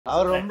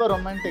அவர் ரொம்ப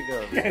ரொமான்டிக்.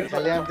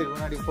 கல்யாணத்துக்கு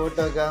முன்னாடி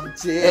போட்டோ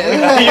காமிச்சு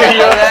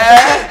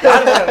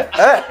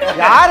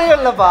யாரும்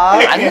இல்லப்பா,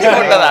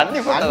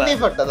 அண்ணி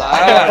பட்டதா.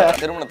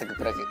 திருமணத்துக்கு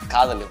பிறகு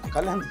காதல்,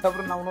 கல்யாணத்துக்கு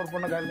அப்புறம் நான் இன்னொரு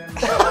பொண்ணு கல்யாணம்.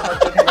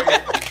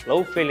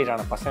 லவ் ஃபெயிலியர்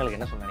ஆன பசங்களுக்கு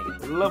என்ன சொல்ல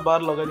நினைக்கிறீங்க? உள்ள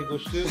பார்ல உட்காந்து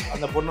குடிச்சிட்டு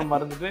அந்த பொண்ணை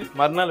மறந்துட்டு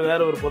மறுநாள்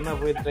வேற ஒரு பொண்ணை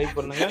போய் ட்ரை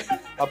பண்ணுங்க.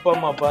 அப்பா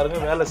அம்மா பாருங்க,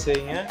 வேலை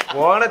செய்யுங்க,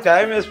 போன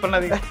டைம் வேஸ்ட்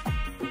பண்ணாதீங்க.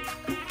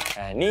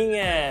 நீங்க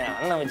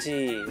அண்ணன் வச்சு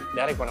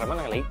டைரக்ட் பண்ற மாதிரி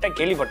நாங்க லைட்டா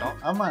கேள்விப்பட்டோம்.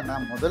 ஆமா,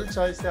 நான் முதல்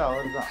சாய்ஸே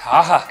அவர் தான்,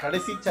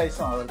 கடைசி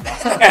சாய்ஸும் அவர் தான்.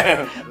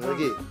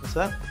 யோகி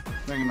சார்,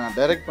 நான்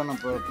டைரக்ட் பண்ண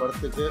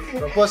படத்துக்கு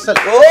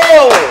ப்ரொபோசல்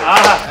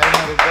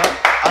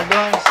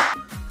அட்வான்ஸ்.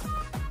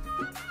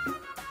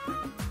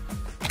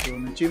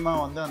 நிச்சயமா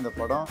வந்து அந்த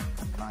படம்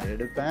நான்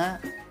எடுப்பேன்.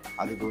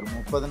 அதுக்கு ஒரு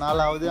 30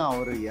 நாளாவது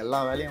அவர் எல்லா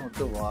வேலையும்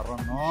விட்டு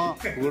வரணும்.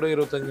 கூட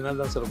 25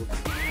 நாள் தான் சார்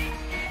கொடுத்தேன்.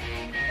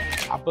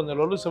 அப்போ இந்த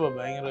லொல்லு சபை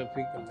பயங்கர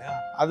பீக் இல்லையா,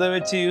 அதை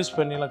வச்சு யூஸ்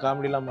பண்ணிலாம்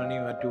காமெடிலாம் பண்ணி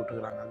வெட்டி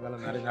விட்டுக்கிறாங்க. அதனால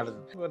நிறைய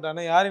நடக்குது. பட்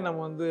ஆனால் யாரையும்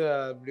நம்ம வந்து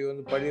இப்படி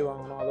வந்து பழி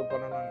வாங்கணும், அதை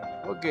பண்ணணும்.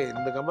 ஓகே,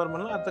 இந்த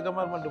கம்பார்ட்மெண்ட்லாம் அடுத்த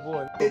கம்பார்ட்மெண்ட்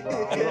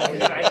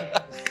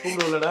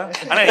கூப்பிடுவில்லடா.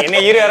 ஆனால் என்ன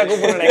ஹீரோ யாரை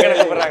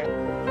கூப்பிடுறாங்க.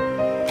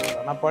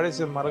 நான்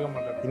பழைய மறக்க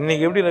மாட்டேன்.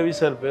 இன்னைக்கு எப்படி ரவி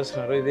சார்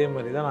பேசுனாரோ இதே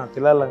மாதிரி தான் நான்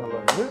திலாலங்கள்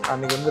வந்து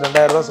அன்னைக்கு வந்து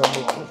 2000 ரூபா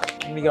சம்பளம்,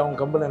 இன்னைக்கு அவங்க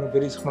கம்பெனி எனக்கு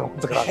பெரிய சம்பளம்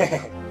கொடுத்துக்கிறாங்க.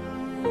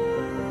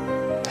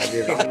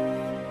 அதேதான்.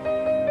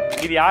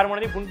 இது யார்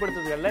மனதையும்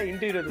புண்படுத்துறது இல்லை,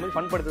 இன்டர்வியூ எடுத்து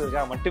ஃபன்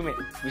படுத்துறதுக்காக மட்டுமே.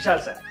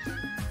 விஷால் சார்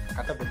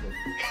கட்டப்பட்டு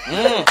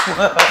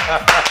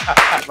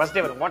ஃபர்ஸ்ட்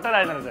டைம் மொட்டை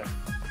ராஜன் சார்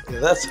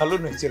ஏதாவது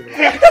சலூன்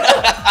வச்சிருக்கேன்.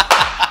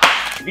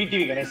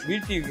 பிடிவி கணேஷ்,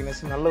 பிடிவி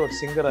கணேஷ் நல்ல ஒரு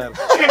சிங்கரா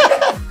இருக்கு.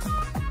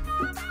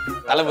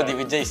 தளபதி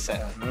விஜய்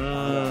சார்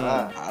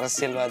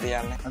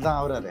அரசியல்வாதியான அதான்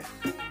அவராரு.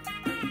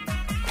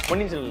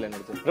 பொன்னியின் செல்வன்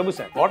எடுத்து பிரபு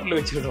சார் ஹோட்டல்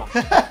வச்சிருக்கலாம்.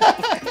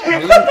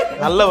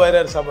 நல்ல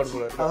வயிறாறு சாப்பாடு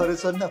கூட அவரு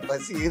சொன்ன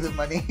பசி இது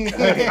மணி.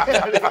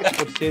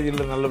 ஒரு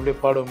ஸ்டேஜில் நல்லபடியா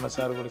பாடுவோம்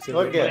சார் கூட.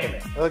 Okay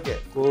okay.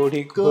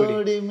 கோடி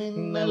கோடி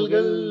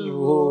மின்னல்கள்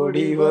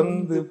ஓடி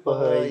வந்து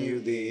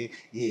பாயுதே,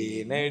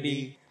 ஏனடி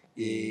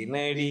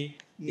ஏனடி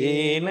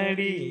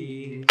ஏனடி.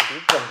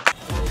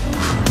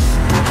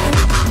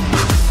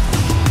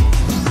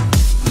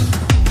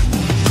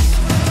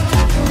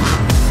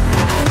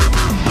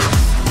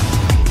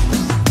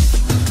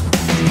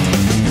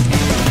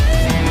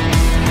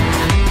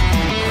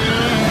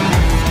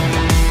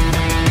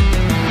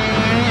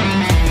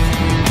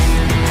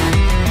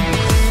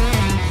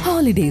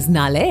 Holidays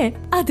nale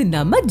adu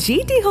namma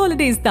GT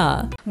Holidays da.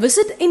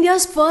 Visit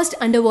India's first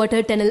underwater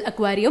tunnel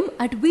aquarium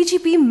at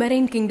VGP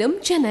Marine Kingdom,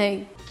 Chennai.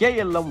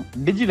 KLM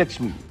DIGI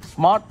LAXMI,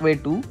 smart way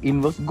to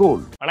invest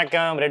gold.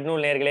 வணக்கம்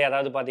ரெட்நூல் நேயர்களே.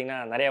 அதாவது பார்த்தீங்கன்னா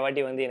நிறைய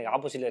வாட்டி வந்து எனக்கு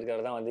ஆப்போசிட்ல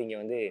இருக்கிறவர் தான் வந்து இங்கே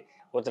வந்து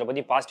ஒருத்தரை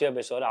பற்றி பாசிட்டிவாக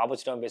பேசுவார்,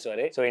 ஆப்போசிட்டாகவும்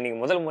பேசுவார். ஸோ இன்னைக்கு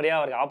முதல் முறையாக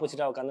அவருக்கு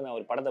ஆப்போசிட்டாக உட்காந்து நான்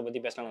ஒரு படத்தை பற்றி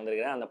பேசலாம்னு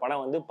வந்திருக்கிறேன். அந்த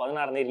படம் வந்து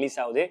 16ஆம் தேதி ரிலீஸ்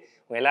ஆகுது.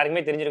 உங்க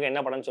எல்லாருக்குமே தெரிஞ்சிருக்கும்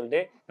என்ன படம்னு சொல்லிட்டு.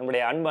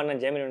 நம்மளுடைய அன்பு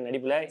அண்ணன் ஜெயமன்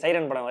நடிப்பில்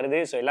சைரன் படம் வருது.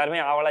 ஸோ எல்லாருமே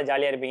ஆவலாக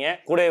ஜாலியாக இருப்பீங்க.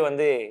 கூடவே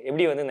வந்து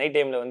எப்படி வந்து நைட்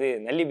டைமில் வந்து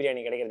நல்லி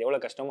பிரியாணி கிடைக்கிறது எவ்வளோ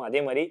கஷ்டமோ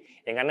அதே மாதிரி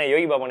எங்கள் அண்ணன்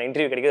யோகி பாபு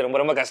இன்டர்வியூ கிடைக்கிறது ரொம்ப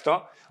ரொம்ப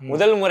கஷ்டம்.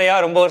 முதல்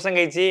முறையாக ரொம்ப வருஷம்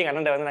கழிச்சு எங்கள்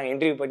அண்ணன் வந்து நாங்கள்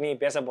இன்டர்வியூ பண்ணி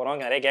பேச போகிறோம்,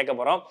 நிறைய கேட்க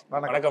போகிறோம்.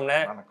 வணக்கம்ண்ணே,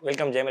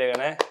 வெல்கம் ஜெயம் ரவி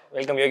அண்ணே,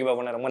 வெல்கம் யோகி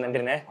பாபுண்ணே, ரொம்ப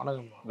நன்றிண்ணே.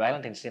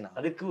 வேலண்டைன்ஸ் டே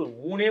அதுக்கு ஒரு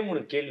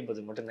 3 கேள்வி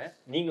பதில் மட்டும்ண்ணே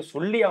நீங்கள்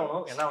சொல்லி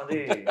ஆகணும். ஏன்னா வந்து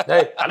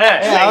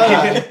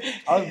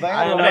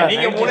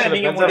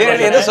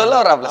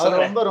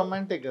ரொம்ப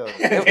ரொமான்டிக்.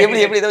 எப்படி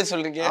எப்படி இதை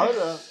சொல்றீங்க?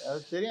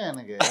 தெரியும்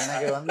எனக்கு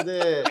வந்து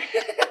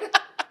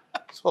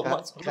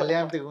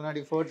கல்யாணத்துக்கு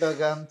முன்னாடி போட்டோ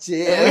காமிச்சு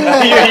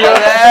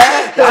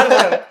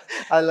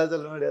அதெல்லாம்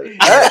சொல்ல முடியாது.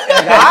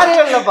 யாரும்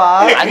இல்லப்பா,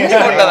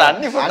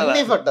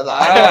 அண்ணி பட்டதா.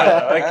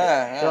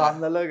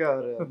 அந்த அளவுக்கு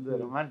அவரு வந்து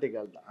ரொமான்டிக்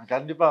ஆள் தான்.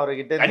 கண்டிப்பா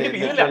அவர்கிட்ட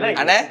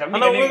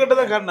உங்ககிட்ட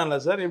தான் காட்டினால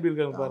சார் எப்படி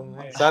இருக்காங்க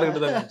பாருங்க. சார் கிட்ட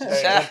தான்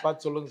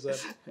பார்த்து சொல்லுங்க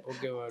சார்.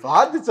 ஓகேவா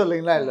பார்த்து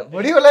சொல்லுங்களா? இல்ல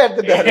முடிவெல்லாம்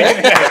எடுத்துட்டாரு,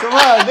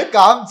 சும்மா வந்து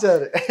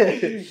காமிச்சாரு.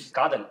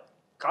 காதல்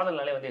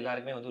காதல்னாலே வந்து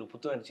எல்லாருக்குமே வந்து ஒரு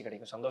புத்துணர்ச்சி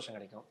கிடைக்கும், சந்தோஷம்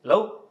கிடைக்கும்.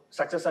 லவ்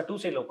சக்சஸா 2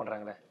 சைடு லவ்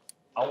பண்றாங்களே,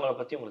 அவங்கள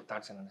பத்தி உங்களுக்கு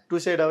தாட்ஸ் என்ன? 2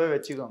 சைடாவே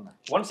வச்சுக்கோங்க.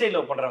 1 சைடு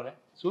லவ் பண்றவங்க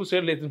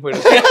சூசைட்ல எடுத்து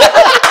போயிடுங்க.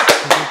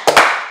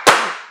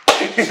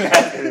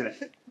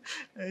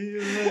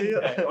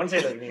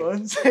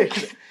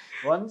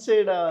 ஒன்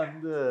சைடா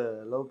வந்து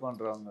லவ்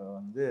பண்றவங்க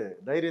வந்து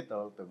தைரியத்தை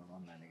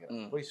வளர்த்துக்கணும்னு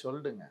நினைக்கிறேன். போய்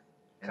சொல்லுங்க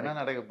என்ன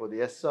நடக்க போகுது,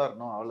 எஸ் ஆர்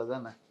நோ,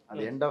 அவ்வளவுதானே.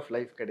 அது எண்ட் ஆஃப்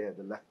லைஃப் கிடையாது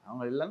இல்ல.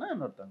 அவங்க இல்லைன்னா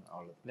இன்னொருத்தவங்க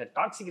அவ்வளவு. இந்த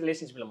டாக்ஸிக்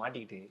ரிலேஷன்ஷிப்ல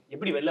மாட்டிக்கிட்டு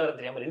எப்படி வெளில வர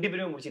தெரியாம 2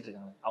 பேருமே முடிச்சிட்டு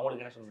இருக்காங்க,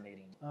 அவங்களுக்கு என்ன சொல்ல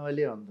நினைக்கிறீங்க?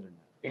 வெளியே வந்துருங்க,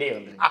 வெளியே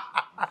வந்துருங்க.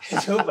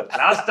 சூப்பர்.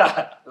 லாஸ்டா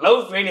லவ்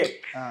ஃபெயிலியர்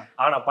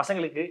ஆனா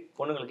பசங்களுக்கு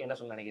பொண்ணுங்களுக்கு என்ன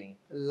சொல்ல நினைக்கிறீங்க?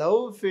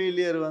 லவ்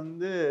ஃபெயிலியர்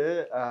வந்து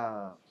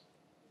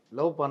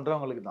லவ்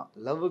பண்றவங்களுக்கு தான்,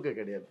 லவ்வுக்கு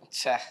கிடையாது.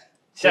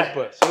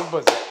 Super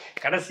super.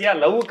 கடைசியா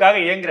லவ்வுக்காக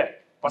ஏங்குற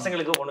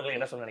பசங்களுக்கு பொண்ணுங்களுக்கு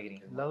என்ன சொல்ல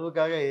நினைக்கிறீங்க?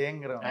 லவ்வுக்காக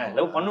ஏங்குறவங்க,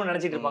 லவ் பண்ணணும்னு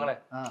நினைச்சிட்டு இருப்பாங்களே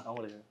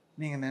அவங்களுக்கு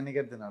நீங்க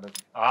நினைக்கிறது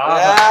நடக்கும்.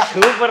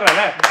 சூப்பர்.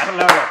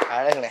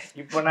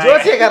 இப்போ நான்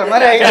ஜோசியக்கார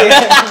மாதிரி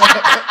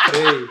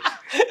ஆயிடுச்சு.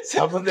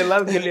 சம்பந்தம்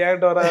எல்லாம் சொல்லி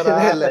ஏங்கிட்டு வராங்க.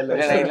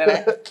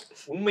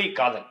 உண்மை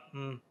காதல்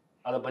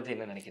அதை பத்தி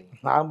என்ன நினைக்கிறீங்க?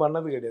 நான்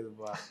பண்ணது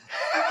கிடையாதுப்பா.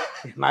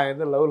 நான்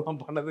எதுவும்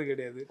லவ்லாம் பண்ணது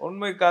கிடையாது.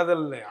 உண்மை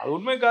காதல் இல்லை. அது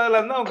உண்மை காதலாக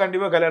இருந்தால் அவன்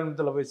கண்டிப்பாக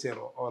கல்யாணத்தில் போய்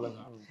சேருவோம்,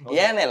 அவ்வளோதான்.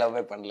 ஏனே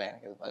லவ்வே பண்ணல?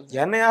 எனக்கு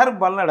என்னை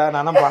யாரும் பண்ணலடா,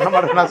 நானும் பண்ண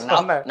மாட்டேன். நான்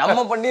சொன்னேன்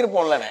நம்ம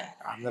பண்ணியிருப்போம்லண்ணே.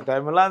 அந்த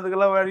டைம்லாம்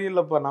அதுக்கெல்லாம் வழி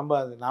இல்லைப்பா.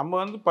 நம்ம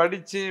வந்து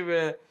படித்து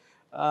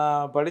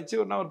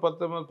ஒரு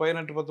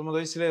 18-19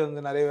 வயசுலேயே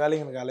வந்து நிறைய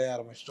வேலைங்களுக்கு அலைய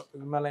ஆரம்பிச்சிட்டோம்.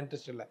 இது மேலே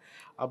இன்ட்ரெஸ்ட் இல்லை.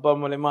 அப்பா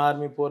மூலயமா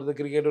ஆர்மி போகிறது,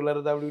 கிரிக்கெட்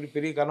விளையாடுறது, அப்படி இப்படி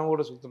பெரிய கனவு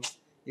கூட சுற்றணும்.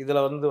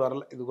 இதில் வந்து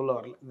வரல, இதுக்குள்ளே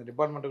வரல, இந்த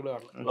டிபார்ட்மெண்ட்டுக்குள்ளே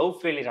வரல. லவ்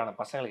ஃபெயிலியர் ஆன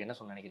பசங்களுக்கு என்ன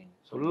சொல்ல நினைக்கிறீங்க?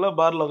 சொல்ல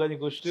பாரில் உட்காந்து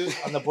குடிச்சிட்டு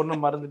அந்த பொண்ணை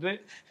மறந்துட்டு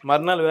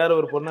மறுநாள் வேற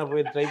ஒரு பொண்ணை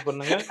போய் ட்ரை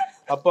பண்ணுங்க.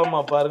 அப்பா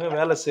அம்மா பாருங்க,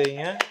 வேலை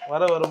செய்யுங்க,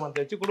 வர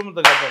வருமானத்தை வச்சு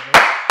குடும்பத்தை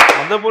காப்பாற்றுங்க.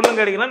 அந்த பொண்ணு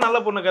கிடைக்கலாம், நல்ல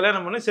பொண்ணு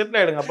கல்யாணம் பண்ணி செட்டில்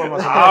ஆயிடுங்க. அப்பா அம்மா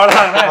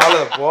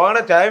அவ்வளோ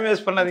போன டைம்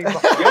வேஸ்ட் பண்ணாதீங்க.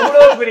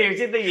 எவ்வளவு பெரிய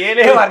விஷயத்தை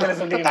 7 வார்த்தையில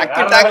சொல்லிட்டு.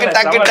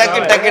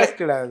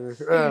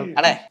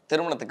 அண்ணே,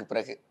 திருமணத்துக்கு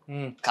பிறகு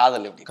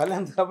காதல் எப்படி?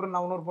 கல்யாணத்துக்கு அப்புறம்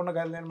நான் இன்னொரு பொண்ணை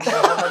கல்யாணம்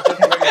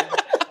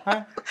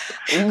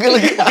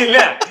உங்களுக்கு இல்ல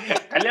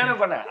கல்யாணம்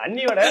பண்ண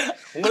அண்ணியோட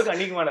உங்களுக்கு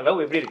அன்னிக்குமான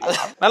லவ் எப்படி இருக்கு?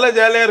 நல்லா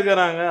ஜாலியாக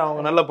இருக்கிறாங்க.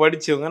 அவங்க நல்லா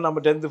படித்தவங்க.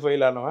 நம்ம 10th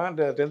ஃபெயில் ஆனவன்,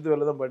 10th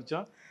வேலை தான்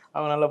படித்தோம்.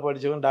 அவங்க நல்லா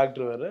படித்தவங்க,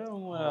 டாக்டர் வேறு.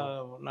 அவங்க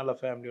நல்ல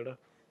ஃபேமிலியோட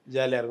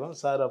ஜாலியாக இருக்கும்.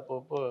 சார்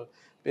அப்பப்போ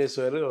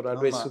பேசுவார், ஒரு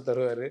அட்வைஸ்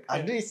தருவார்.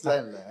 அட்வைஸ்லாம்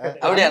இல்லை,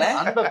 அப்படியாண்ணே?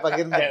 அன்பை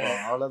பகிர்ந்துப்போம்,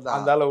 அவ்வளோதான்.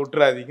 அந்த ஆளை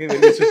விட்டுறாதீங்க,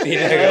 வெளியே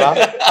சுற்றிக்கலாம்,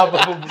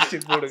 அப்பப்போ பிடிச்சி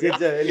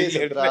போடுங்க. வெளியே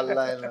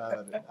சுற்றுறாள்லாம் இல்லை,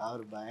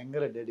 அவர்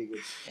பயங்கர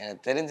டெடிகேட்.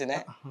 எனக்கு தெரிஞ்சுனே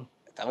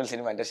தமிழ்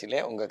சினிமா இண்டஸ்ட்ரியிலே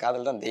உங்க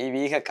காதல் தான்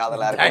தெய்வீக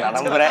காதலா இருக்கு நான்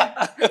நம்புறேன்.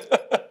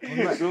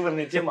 சூப்பர்,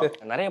 நிச்சயமா.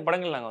 நிறைய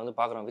படங்கள் நாங்க வந்து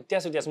பாக்குறோம்,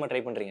 வித்தியாசமா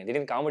ட்ரை பண்றீங்க.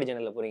 திடீர்னு காமெடி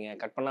சேனல்ல போறீங்க,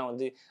 கட் பண்ணா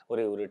வந்து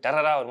ஒரு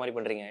டெரரா ஒரு மாதிரி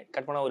பண்றீங்க,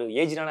 கட் பண்ணா ஒரு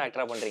ஏஜ்டான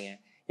ஆக்டரா பண்றீங்க.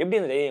 எப்படி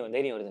அந்த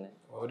தைரியம் வருதுன்னு?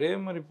 ஒரே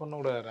மாதிரி பண்ண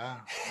கூடாதா?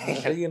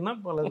 அதுக்கு என்ன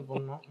பலது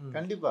பண்ணணும்?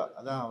 கண்டிப்பா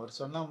அதான் அவர்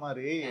சொன்ன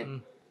மாதிரி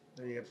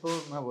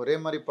எப்பவுமே ஒரே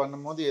மாதிரி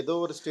பண்ணும்போது ஏதோ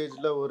ஒரு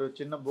ஸ்டேஜ்ல ஒரு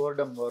சின்ன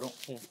போர்டம் வரும்.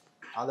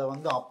 அதை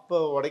வந்து அப்போ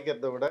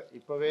உடைக்கிறத விட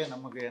இப்போவே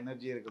நமக்கு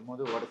எனர்ஜி இருக்கும்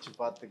போது உடைச்சி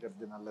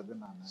பார்த்துக்கிறது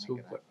நல்லதுன்னு நான்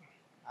நினைக்கிறேன்.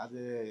 அது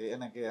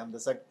எனக்கு அந்த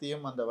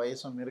சக்தியும் அந்த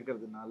வயசும்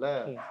இருக்கிறதுனால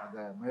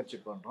அதை முயற்சி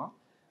பண்ணுறோம்.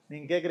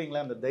 நீங்கள்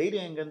கேட்குறீங்களா அந்த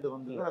தைரியம் எங்கேருந்து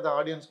வந்து, அது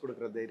ஆடியன்ஸ்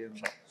கொடுக்குற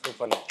தைரியம் தான்.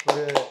 சூப்பர்.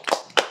 ஒரு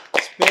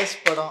ஸ்பேஸ்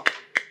படம்,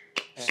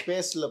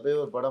 ஸ்பேஸில்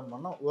போய் ஒரு படம்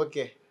பண்ணோம்,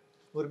 ஓகே.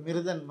 ஒரு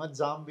மிருதன்மா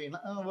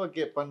ஜாம்பின்னா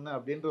ஓகே பண்ணு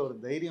அப்படின்ற ஒரு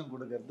தைரியம்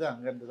கொடுக்கறது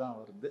அங்கேருந்து தான்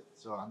வருது.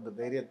 ஸோ அந்த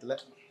தைரியத்தில்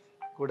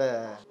கூட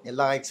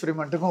எல்லா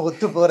எக்ஸ்பெரிமெண்ட்டுக்கும்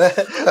ஒத்து போகிற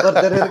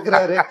ஒருத்தர்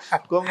இருக்கிறாரு.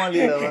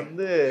 கோமாளியில்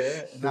வந்து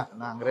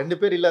நாங்கள் 2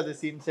 பேர் இல்லாத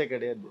சீன்ஸே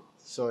கிடையாது.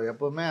 ஸோ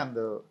எப்போவுமே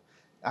அந்த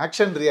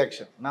ஆக்ஷன்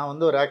ரியாக்ஷன், நான்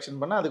வந்து ஒரு ஆக்ஷன்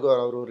பண்ணால் அதுக்கு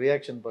அவர் ஒரு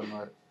ரியாக்ஷன்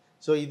பண்ணுவார்.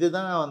 ஸோ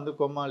இதுதான் வந்து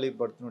கோமாளி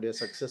படத்தினுடைய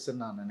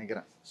சக்ஸஸ்ன்னு நான்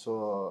நினைக்கிறேன். ஸோ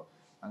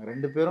நாங்கள்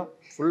 2 பேரும்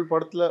ஃபுல்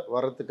படத்தில்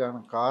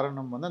வர்றதுக்கான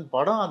காரணம் வந்து அந்த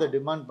படம் அதை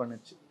டிமாண்ட்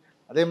பண்ணுச்சு.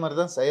 அதே மாதிரி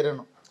தான்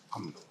சைரனும்.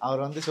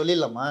 அவர் வந்து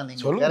சொல்லிடலாமா,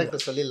 நீங்கள்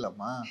கேரக்டர்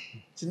சொல்லிடலாமா?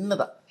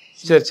 சின்னதா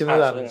சரி,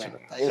 சின்னதாக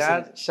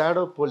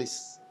ஷேடோ போலீஸ்.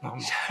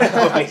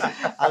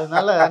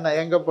 அதனால நான்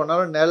எங்கே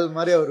போனாலும் நிழல்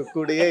மாதிரி அவர்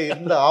கூடயே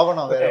இருந்த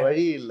ஆவணம், வேற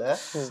வழி இல்லை.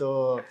 ஸோ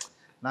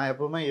நான்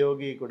எப்பவுமே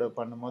யோகி கூட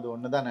பண்ணும்போது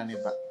ஒன்று தான்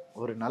நினைப்பேன்,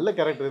 ஒரு நல்ல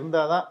கேரக்டர்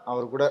இருந்தால் தான்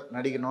அவர் கூட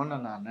நடிக்கணும்னு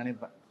நான்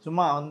நினைப்பேன்.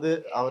 சும்மா வந்து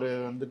அவர்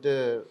வந்துட்டு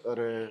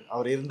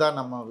அவர் இருந்தால்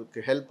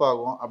நமக்கு ஹெல்ப்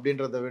ஆகும்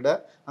அப்படின்றத விட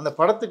அந்த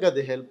படத்துக்கு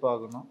அது ஹெல்ப்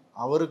ஆகணும்,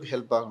 அவருக்கு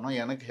ஹெல்ப் ஆகணும்,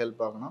 எனக்கு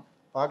ஹெல்ப் ஆகணும்,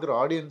 பார்க்குற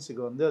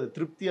ஆடியன்ஸுக்கு வந்து அது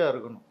திருப்தியாக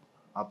இருக்கணும்.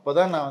 அப்போ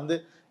தான் நான் வந்து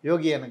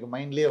யோகி எனக்கு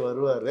மைண்ட்லேயே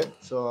வருவார்.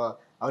 ஸோ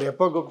அவர்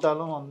எப்போ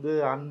கூப்பிட்டாலும் வந்து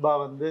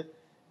அன்பாக வந்து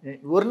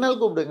ஒரு நாள்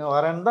கூப்பிடுங்க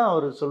வரேன்னு தான்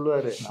அவர்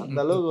சொல்லுவார். அந்த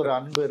அளவுக்கு ஒரு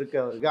அன்பு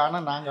இருக்குது அவருக்கு.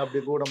 ஆனால் நாங்கள்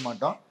அப்படி கூப்பிட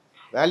மாட்டோம்,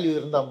 வேல்யூ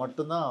இருந்தால்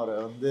மட்டும்தான் அவரை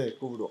வந்து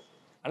கூப்பிடுவோம்.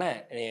 ஆனால்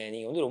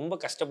நீங்கள் வந்து ரொம்ப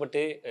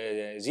கஷ்டப்பட்டு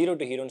 0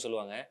 to ஹீரோன்னு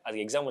சொல்லுவாங்க,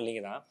 அதுக்கு எக்ஸாம்பிள்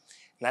நீங்கள் தான்.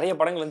 நிறைய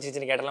படங்கள் வந்து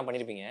சின்ன கேரக்டர்லாம்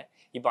பண்ணியிருப்பீங்க.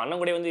 இப்போ அண்ணன்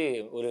கூட வந்து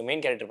ஒரு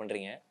மெயின் கேரக்டர்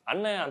பண்ணுறீங்க.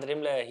 அண்ணன் அந்த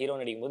டைமில் ஹீரோ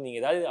நடிக்கும் போது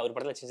நீங்கள் ஏதாவது அவர்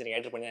படத்தில் சின்ன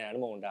கேரக்டர் பண்ண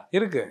அனுபவம் உண்டா?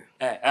 இருக்கு.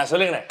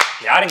 சொல்லுங்கண்ணே,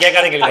 யாரும்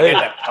கேட்காத கேள்வி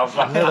கேட்டேன்.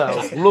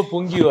 இவ்வளோ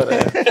பொங்கி வர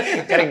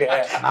கரெக்ட்.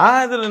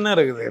 நான் இதில் என்ன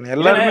இருக்குது,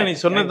 எல்லாருமே நீ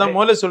சொன்னதுதான்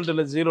முதல்ல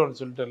சொல்லிட்டு 0ன்னு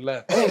சொல்லிட்டேன்ல.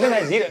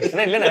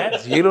 இல்லைண்ணே,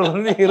 0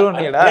 வந்து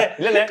ஹீரோனியடா,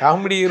 இல்லைண்ணே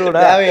காமெடி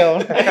ஹீரோடா.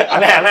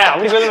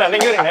 அப்படி சொல்லுங்க,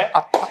 அன்னைக்கு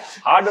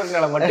ஹார்ட்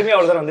ஒர்க்னால மட்டுமே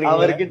அவ்வளோ தூரம் வந்துருக்கு.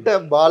 அவர்கிட்ட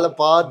பாலை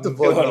பார்த்து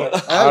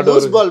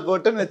போடணும், பால்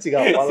போட்டுன்னு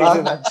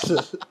வச்சுக்க.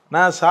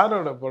 நான்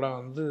சாரோட படம்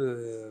வந்து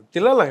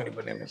தில்லாலங்கடி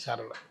பண்ணியிருக்கேன்.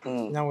 சாரோட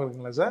ஞாபகம்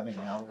இருக்குங்களா சார்?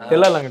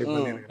 தில்லாலங்கடி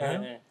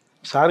பண்ணியிருக்கேன்.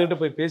 சார்கிட்ட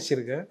போய்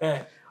பேசியிருக்கேன்.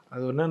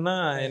 அது என்னன்னா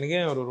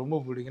எனக்கே அவர் ரொம்ப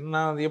பிடிக்கும்.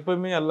 நான் அது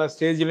எப்பவுமே எல்லா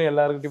ஸ்டேஜ்லையும்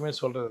எல்லாருக்கிட்டையுமே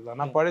சொல்கிறது இல்லை,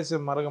 நான்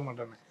பழசு மறக்க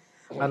மாட்டேன்னு.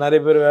 நான்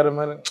நிறைய பேர் வேறு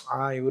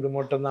மாதிரி இவர்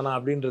மட்டும் தானா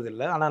அப்படின்றது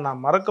இல்லை, ஆனால்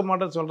நான் மறக்க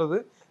மாட்டேன்னு சொல்கிறது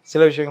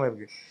சில விஷயங்கள்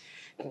இருக்குது.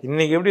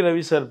 இன்றைக்கி எப்படி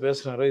ரவி சார்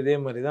பேசுனாரோ இதே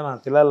மாதிரி தான்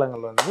நான்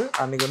தில்லாலங்கல் வந்து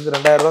அன்றைக்கி வந்து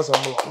 2000 ரூபா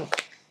சம்பளம்,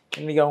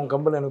 இன்னைக்கு அவங்க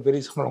கம்பெனி எனக்கு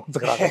பெரிய சம்பளம்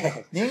கொடுத்துக்கிறாங்க.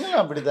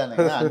 நீங்களும் அப்படித்தானே,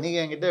 அன்னைக்கு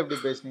என்கிட்ட எப்படி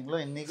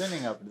பேசினீங்களோ இன்னைக்கும்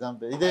நீங்க அப்படிதான்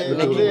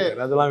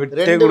அதெல்லாம்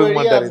விட்டே கொடுக்க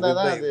மாட்டாரு.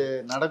 அது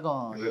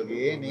நடக்கும் யோகி,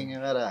 நீங்க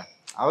வேற.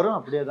 அவரும்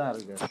அப்படியே தான்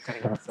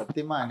இருக்காரு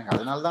சத்தியமா. எனக்கு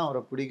அதனால தான்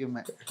அவரை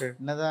பிடிக்குமே.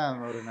 என்னதான்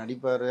அவர்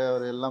நடிப்பாரு,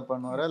 அவர் எல்லாம்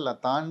பண்ணுவாரு, எல்லாம்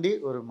தாண்டி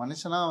ஒரு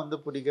மனுஷனா வந்து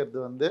பிடிக்கிறது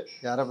வந்து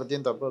யாரை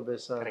பத்தியும் தப்பா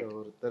பேசாத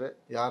ஒருத்தர்,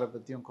 யாரை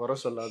பத்தியும் குறை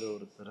சொல்லாத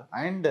ஒருத்தர்.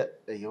 அண்ட்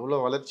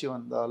எவ்வளவு வளர்ச்சி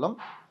வந்தாலும்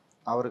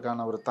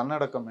அவருக்கான ஒரு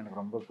தன்னடக்கம்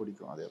எனக்கு ரொம்ப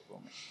பிடிக்கும். அது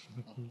எப்பவுமே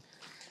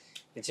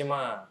நிச்சயமா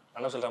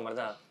அண்ணா சொல்ற மாதிரி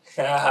தான்.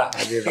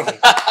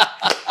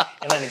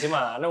 ஏன்னா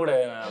நிச்சயமா அண்ணன் கூட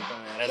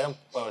நிறைய இடம்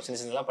சின்ன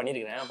சின்னலாம்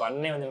பண்ணியிருக்கிறேன். அப்போ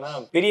அண்ணன்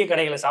வந்து பெரிய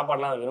கடைகளை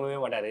சாப்பாடுலாம் விரும்பவே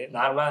மாட்டாரு.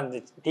 நார்மலாக இந்த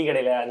டீ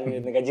கடையில் அது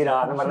இந்த கஜிரா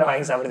அந்த மாதிரி தான்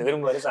வாங்கி சாப்பிடுறது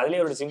விரும்புவாரு.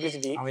 அதுலேயே ஒரு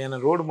சிம்பிளிசிட்டி. அவன் என்ன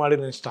ரோடு மாடு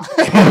நினைச்சிட்டான்.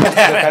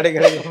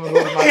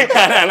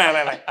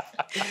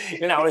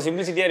 இல்லைன்னா அவ்வளோ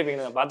சிம்பிளிசிட்டியாக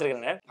இருப்பீங்க, நான்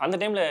பார்த்துருக்கேன். அந்த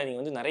டைமில்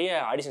நீங்கள் வந்து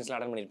நிறைய ஆடிஷன்ஸ்லாம்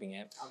அட்டன் பண்ணியிருப்பீங்க.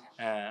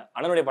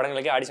 அண்ணனுடைய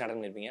படங்களுக்கே ஆடிஷன் அட்டன்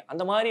பண்ணியிருப்பீங்க.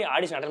 அந்த மாதிரி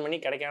ஆடிஷன் அட்டன் பண்ணி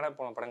கிடைக்காத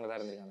போன படங்கள் தான்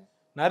இருந்திருக்காங்க.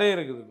 நிறைய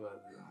இருக்குது இப்போ.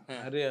 அது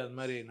நிறைய அது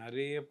மாதிரி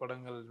நிறைய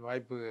படங்கள்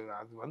வாய்ப்பு.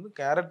 அது வந்து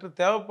கேரக்டர்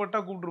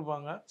தேவைப்பட்டால்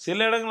கூப்பிட்டுருப்பாங்க.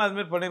 சில இடங்கள் அது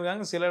மாதிரி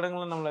பண்ணியிருக்காங்க. சில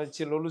இடங்கள்ல நம்மளை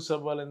வச்சு லொலு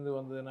சபாலேருந்து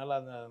வந்ததுனால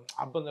அந்த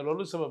அப்போ அந்த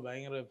லொலு சபா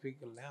பயங்கர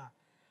பீக் இல்லையா,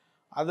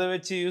 அதை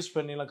வச்சு யூஸ்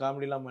பண்ணிலாம்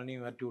காமெடிலாம் பண்ணி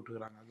வரட்டி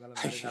விட்டுக்கிறாங்க. அதனால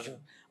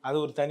அது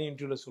ஒரு தனி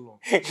இன்டர்வியூவில்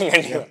சொல்லுவோம்.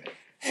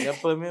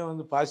 எப்பவுமே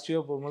வந்து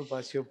பாசிட்டிவாக போகும்போது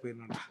பாசிட்டிவாக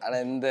போயிடணும்.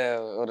 ஆனால் இந்த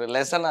ஒரு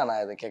லெசனாக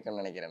நான் இதை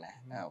கேட்கணும்னு நினைக்கிறேனே.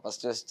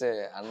 ஃபஸ்ட்டு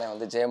அண்ணன்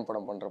வந்து ஜெயம்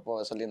படம் பண்ணுறப்போ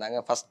சொல்லியிருந்தாங்க,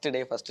 ஃபஸ்ட்டு டே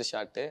ஃபஸ்ட்டு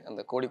ஷாட்டு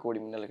அந்த கோடி கோடி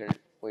மின்னல்கள்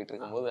போயிட்டு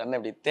இருக்கும்போது அண்ணன்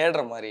இப்படி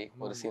தேடுற மாதிரி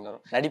ஒரு சீன்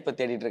வரும். நடிப்பை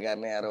தேடிட்டு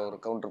இருக்காருன்னு யாரோ ஒரு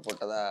கவுண்டர்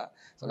போட்டதா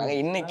சொன்னாங்க.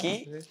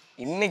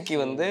 இன்னைக்கு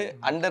வந்து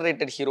அண்டர்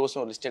ரேட்டட்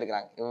ஹீரோஸ்னு ஒரு லிஸ்ட்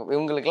எடுக்கிறாங்க.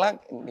 இவங்களுக்குலாம்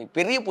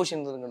பெரிய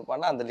பொசிஷன்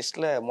இருக்குன்னு அந்த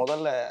லிஸ்ட்டில்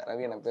முதல்ல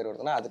ரவி அண்ணன் பேர்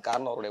வருதுன்னா அது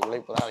காரணம் அவருடைய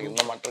உழைப்பு தான். அதுக்கு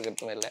எந்த மாற்றம்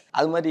கருத்துமே இல்லை.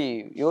 அது மாதிரி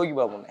யோகி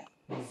பாபுண்ணே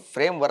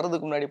ஃப்ரேம்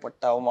வர்றதுக்கு முன்னாடி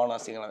பட்ட அவமான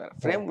அசிங்கலாம் வேறு.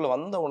 ஃப்ரேம்குள்ளே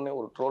வந்த உடனே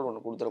ஒரு ட்ரோல்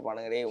ஒன்று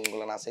கொடுத்துருப்பானுங்க,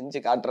 உங்களை நான் செஞ்சு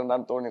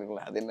காட்டுறேன்னு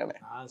தோணிருக்கல. அது என்னென்ன?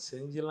 நான்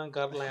செஞ்சுலாம்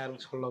காட்டலாம்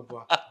யாரும்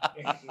சொல்லப்பா.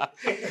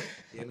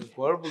 எனக்கு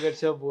குழப்பு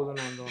கட்சியாக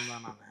போதுன்னு வந்தவன்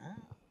தான் நான்.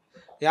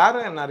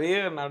 யாரும்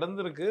நிறைய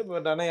நடந்திருக்கு.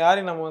 பட் ஆனால்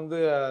யாரையும் நம்ம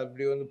வந்து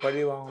இப்படி வந்து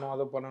பழி வாங்கணும்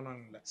அதை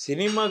பண்ணணும்னு இல்லை.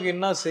 சினிமாவுக்கு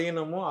என்ன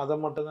செய்யணுமோ அதை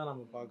மட்டும் தான்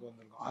நம்ம பார்க்க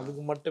வந்திருக்கோம்.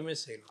 அதுக்கு மட்டுமே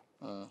செய்யணும்.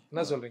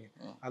 என்ன சொல்கிறீங்க?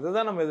 அதை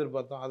தான் நம்ம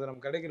எதிர்பார்த்தோம். அது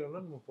நம்ம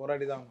கிடைக்கிறோம்னா நம்ம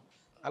போராடி தான் ஆகணும்.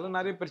 அதில்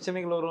நிறைய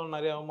பிரச்சனைகள் வரும்,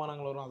 நிறைய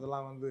அவமானங்கள் வரும்.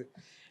 அதெல்லாம் வந்து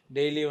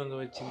டெய்லி வந்து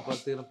வச்சு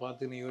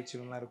பார்த்துன்னு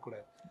யோசிச்சுலாம்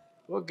இருக்கக்கூடாது.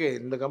 ஓகே,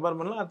 இந்த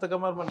கம்பார்ட்மெண்ட்லாம் அடுத்த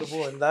கம்பார்ட்மெண்ட் போ,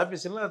 இந்த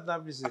ஆஃபீஸ்லாம் அடுத்த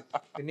ஆஃபீஸு.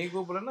 நீ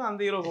கூப்பிடலன்னா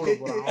அந்த ஹீரோ கூப்பிட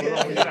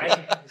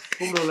போகிறான்.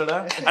 கூப்பிடுவில்லடா.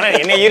 ஆனால்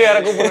என்ன ஹீரோ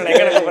யாரை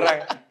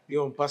கூப்பிடுறாங்க?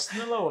 இவன்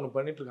பர்சனலாக ஒன்று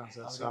பண்ணிட்டு இருக்கான்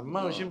சார்.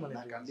 செம்ம விஷயம்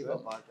பண்ணிட்டு கண்டிப்பாக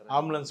பார்க்குறேன்.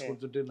 ஆம்புலன்ஸ்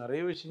கொடுத்துட்டு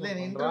நிறைய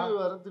விஷயம் இன்டர்வியூ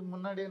வரதுக்கு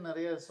முன்னாடியே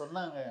நிறைய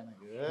சொன்னாங்க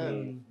எனக்கு.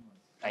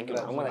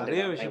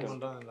 நிறைய விஷயம்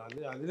பண்ணுறாங்க.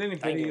 அதுலேயே நீ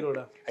பெரிய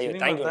ஹீரோடா.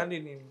 தாண்டி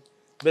நீ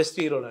பெஸ்ட்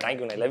ஹீரோட.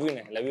 தேங்க்யூண்ணே,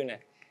 லவ்யூண்ணே.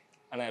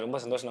 ஆனால் ரொம்ப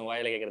சந்தோஷம் நம்ம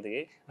வாயில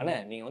கேட்கறதுக்கு. ஆனால்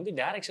நீங்கள் வந்து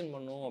டைரக்ஷன்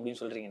பண்ணணும் அப்படின்னு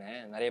சொல்கிறீங்கண்ணே.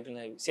 நிறைய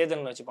பேர்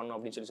சேதன் வச்சு பண்ணணும்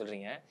அப்படின்னு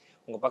சொல்கிறீங்க.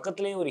 உங்கள்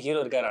பக்கத்துலேயே ஒரு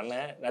ஹீரோ இருக்கார்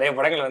அண்ணன். நிறைய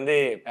படங்கள் வந்து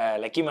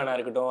லக்கி மேனாக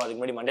இருக்கட்டும், அதுக்கு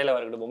முன்னாடி மண்டேலாவாக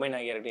இருக்கட்டும், பொம்மை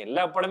நாயகியாக இருக்கட்டும்,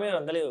 எல்லா படமே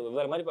வந்தாலே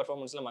வெவ்வேறு மாதிரி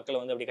பர்ஃபார்மன்ஸில்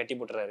மக்களை வந்து அப்படி கட்டி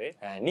போட்டுறாரு.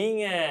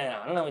 நீங்கள்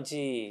அண்ணனை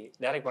வச்சு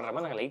டைரக்ட் பண்ணுற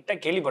மாதிரி நாங்கள்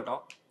லைட்டாக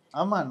கேள்விப்பட்டோம்.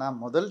 ஆமா, நான்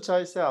முதல்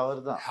சாய்ஸே அவர்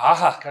தான்,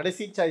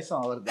 கடைசி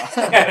சாய்ஸும் அவர் தான்.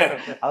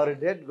 அவர்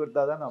டேட்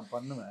கொடுத்தா தான் நான்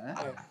பண்ணுவேன்.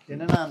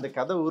 என்னன்னா அந்த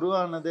கதை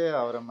உருவானதே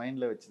அவரை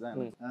மைண்ட்ல வச்சுதான்.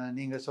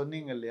 நீங்க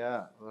சொன்னீங்க இல்லையா,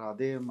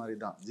 அதே மாதிரி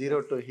தான் 0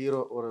 to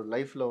ஹீரோ. ஒரு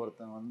லைஃப்ல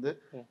ஒருத்தன் வந்து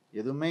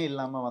எதுவுமே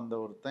இல்லாம வந்த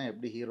ஒருத்தன்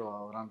எப்படி ஹீரோ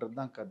ஆகுறான்றது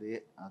தான்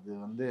கதையே. அது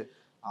வந்து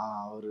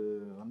அவரு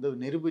வந்து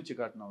நிரூபிச்சு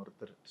காட்டின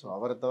ஒருத்தர். ஸோ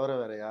அவரை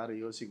தவிர வேற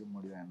யாரும் யோசிக்க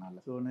முடியும்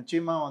என்னால். ஸோ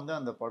நிச்சயமா வந்து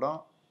அந்த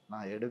படம்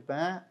நான்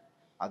எடுப்பேன்.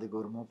 அதுக்கு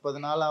ஒரு 30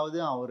 நாளாவது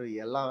அவர்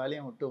எல்லா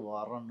வேலையும் விட்டு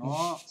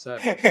வரணும்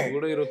சார்.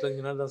 கூட 25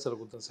 நாள் தான் சார்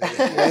கொடுத்தேன் சார்.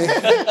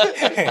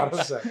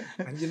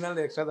 5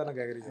 நாள் எக்ஸ்ட்ரா தானே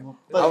கேட்குறீங்க?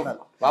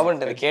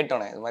 பாபன்ட்டு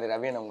கேட்டோன்னே இது மாதிரி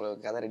ரவி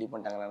உங்களுக்கு கதை ரெடி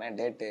பண்ணிட்டாங்களாண்ணே.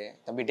 டேட்டு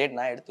தம்பி டேட்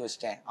நான் எடுத்து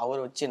வச்சிட்டேன்,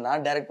 அவர் வச்சு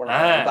நான் டைரக்ட்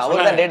பண்ணேன்.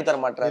 அவர் தான் டேட் தர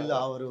மாட்டாரு. இல்லை,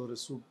 அவர் ஒரு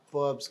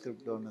சூப்பர்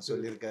ஸ்கிரிப்ட் ஒன்று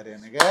சொல்லியிருக்காரு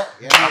எனக்கு.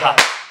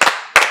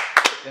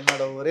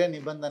 என்னோட ஒரே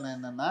நிபந்தனை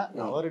என்னன்னா,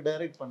 அவர்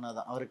டைரக்ட்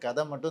பண்ணாதான். அவர்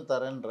கதை மட்டும்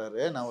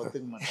தரேன்றாரு, நான்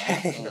ஒத்துக்க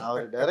மாட்டேன்.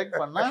 அவர் டைரக்ட்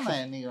பண்ணா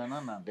நான் என்னைக்கு வேணா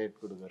நான் டேட்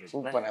கொடுக்குறேன்.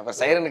 சூப்பர். அப்ப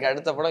சைரனுக்கு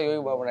அடுத்த படம்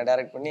யோகி பாபு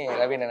டைரக்ட் பண்ணி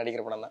ரவி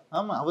நடிக்கிற படம் தான்.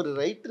 ஆமா, அவர்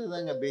ரைட்டர்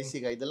தாங்க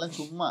பேசிக்கா. இதெல்லாம்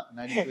சும்மா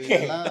நடிப்பு,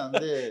 இதெல்லாம்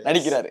வந்து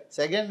நடிக்கிறாரு,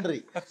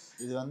 செகண்டரி.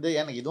 இது வந்து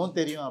எனக்கு இதுவும்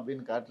தெரியும்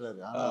அப்படின்னு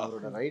காட்டுறாரு. ஆனா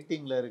அவரோட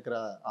ரைட்டிங்ல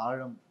இருக்கிற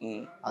ஆழம்,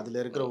 அதுல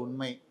இருக்கிற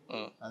உண்மை,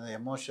 அந்த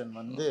எமோஷன்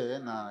வந்து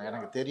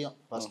எனக்கு தெரியும்,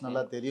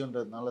 பர்சனலாக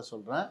தெரியுன்றதுனால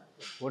சொல்கிறேன்.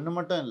 ஒன்று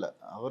மட்டும் இல்லை,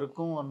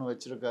 அவருக்கும் ஒன்று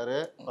வச்சுருக்காரு,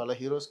 பல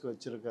ஹீரோஸ்க்கு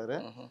வச்சுருக்காரு.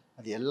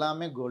 அது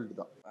எல்லாமே கோல்டு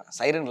தான்.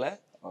 சைரனில்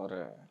ஒரு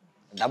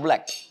டபுள்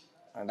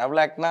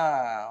ஆக்ட்னா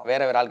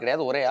வேற ஆள்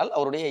கிடையாது, ஒரே ஆள்.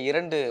 அவருடைய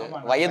 2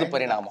 வயது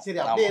பரிணாமம்.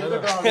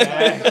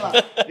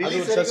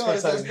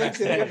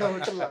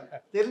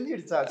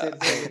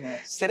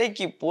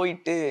 சிறைக்கு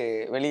போயிட்டு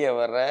வெளியே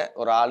வர்ற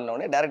ஒரு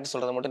ஆள்னோடனே டைரக்டர்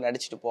சொல்கிறத மட்டும்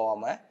நடிச்சுட்டு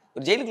போகாமல்,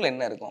 ஒரு ஜெயிலுக்குள்ளே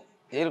என்ன இருக்கும்?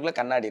 ஜெயிலுக்குள்ளே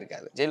கண்ணாடி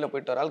இருக்காது. ஜெயிலில்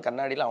போயிட்டு வர ஆள்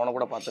கண்ணாடியில் அவனை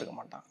கூட பார்த்துருக்க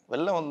மாட்டான்.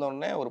 வெளில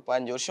வந்தோடனே ஒரு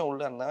 15 வருஷம்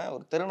உள்ளே இருந்தவன்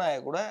ஒரு தெருநாயை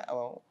கூட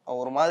அவன்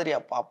ஒரு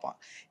மாதிரியாக பார்ப்பான்.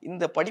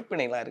 இந்த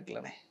படிப்பினைலாம்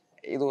இருக்குல்லண்ணே,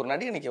 இது ஒரு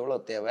நடிகனுக்கு எவ்வளோ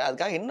தேவை?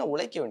 அதுக்காக என்ன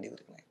உழைக்க வேண்டியது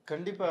இருக்குண்ணே?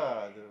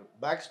 கண்டிப்பாக அது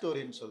பேக்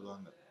ஸ்டோரின்னு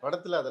சொல்லுவாங்க.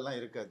 படத்தில் அதெல்லாம்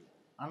இருக்காது.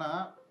 ஆனால்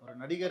ஒரு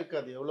நடிகருக்கு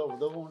அது எவ்வளோ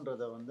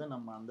உதவுன்றதை வந்து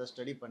நம்ம அந்த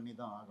ஸ்டடி பண்ணி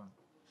தான் ஆகணும்.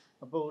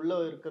 அப்போ உள்ளே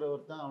இருக்கிற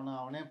ஒருத்தன்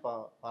அவனே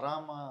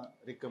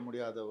பராமரிக்க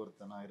முடியாத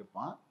ஒருத்தனாக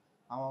இருப்பான்.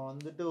 அவன்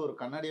வந்துட்டு ஒரு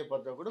கண்ணாடியை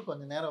பார்த்தா கூட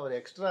கொஞ்சம் நேரம் ஒரு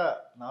எக்ஸ்ட்ரா,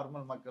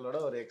 நார்மல் மக்களோட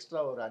ஒரு எக்ஸ்ட்ரா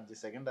ஒரு 5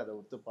 செகண்ட் அதை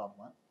ஒத்து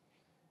பார்ப்பேன்.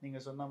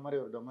 நீங்கள் சொன்ன மாதிரி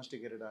ஒரு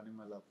டொமஸ்டிகேட்டட்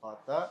அனிமலை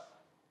பார்த்தா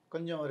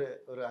கொஞ்சம் ஒரு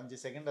 5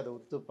 செகண்ட் அதை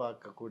ஒத்து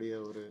பார்க்கக்கூடிய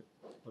ஒரு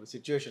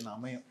சிச்சுவேஷன்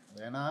அமையும்.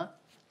 ஏன்னா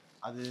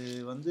அது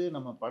வந்து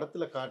நம்ம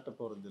படத்தில் காட்ட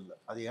போகிறது இல்லை,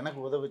 அது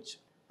எனக்கு உதவுச்சு.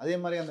 அதே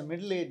மாதிரி அந்த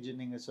மிடில் ஏஜ்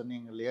நீங்கள்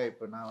சொன்னீங்க இல்லையா,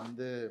 இப்போ நான்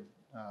வந்து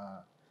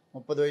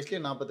 30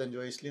 வயசுலயும் 45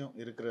 வயசுலயும்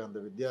இருக்கிற அந்த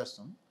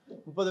வித்தியாசம்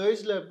 30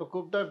 வயசுல இப்போ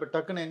கூப்பிட்டா இப்போ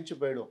டக்குன்னு எந்திச்சு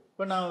போயிடும்.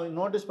 இப்போ நான்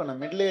நோட்டீஸ் பண்ணேன்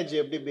மிடில் ஏஜ்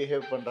எப்படி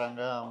பிஹேவ்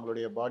பண்றாங்க,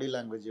 அவங்களுடைய பாடி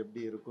லாங்குவேஜ்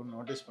எப்படி இருக்கும்னு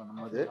நோட்டீஸ்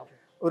பண்ணும்போது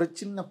ஒரு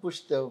சின்ன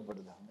புஷ்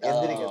தேவைப்படுது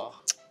எந்திரிக்கிறது.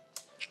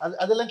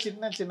 அதெல்லாம்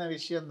சின்ன சின்ன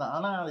விஷயம் தான்.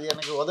 ஆனால் அது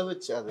எனக்கு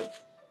உதவுச்சு. அது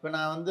இப்போ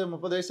நான் வந்து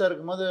 30 வயசா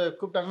இருக்கும்போது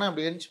கூப்பிட்டாங்கன்னா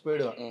அப்படி எந்திச்சு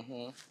போயிடுவேன்.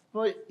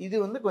 இப்போ இது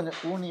வந்து கொஞ்சம்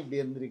ஊனி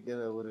இப்படி எந்திரிக்கிற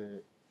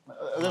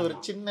அது ஒரு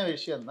சின்ன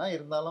விஷயம் தான்,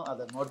 இருந்தாலும்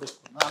அதை நோட்டீஸ்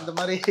பண்ணா அந்த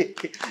மாதிரி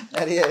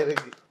நிறைய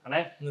இருக்கு. அண்ணா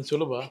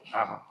சொல்லுப்பா.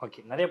 ஓகே,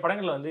 நிறைய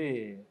படங்கள்ல வந்து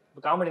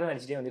இப்போ காமெடி தான்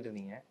நடிச்சுட்டே வந்துட்டு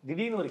இருந்தீங்க,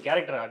 திடீர்னு ஒரு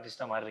கேரக்டர்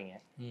ஆர்டிஸ்டா மாறுறீங்க.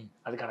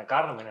 அதுக்கான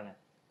காரணம் என்னென்ன?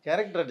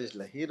 Character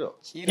ஆர்டிஸ்ட்ல hero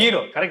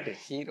correct.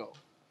 Hero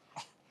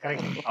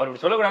correct. அவர்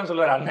இப்படி சொல்லக்கூடாதுன்னு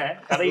சொல்லுவார் அண்ணன்,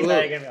 கதையின்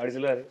நாயகன் அப்படி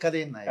சொல்லுவாரு.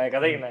 கதையின்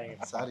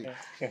நாயகன் சாரி.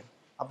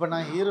 அப்ப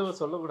நான் ஹீரோ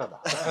சொல்லக்கூடாதா?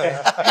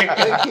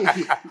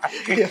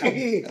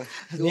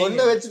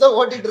 ஒண்ணு வச்சுதான்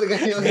ஓட்டிட்டு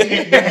இருக்கேன்.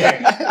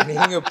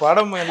 நீங்க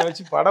படம் என்ன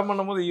வச்சு படம்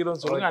பண்ணும்போது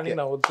ஹீரோன்னு சொல்லுங்க, அன்னைக்கு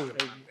நான்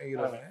ஒத்துக்கிறேன்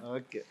ஹீரோ.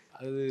 ஓகே,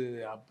 அது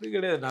அப்படி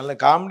கிடையாது. நல்ல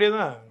காமெடியே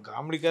தான்.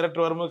 காமெடி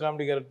கேரக்டர் வரும்போது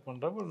காமெடி கேரக்டர்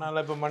பண்ணுறப்போ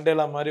நல்லா இப்போ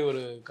மண்டேலா மாதிரி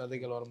ஒரு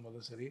கதைகள்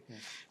வரும்போதும் சரி.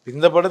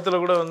 இந்த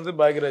படத்தில் கூட வந்து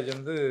பாக்யராஜ்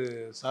வந்து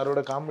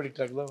சாரோட காமெடி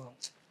ட்ராக் தான்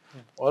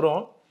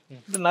வரும்.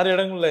 இது நிறைய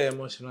இடங்கள்ல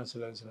எமோஷனாக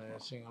சில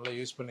விஷயங்கள்லாம்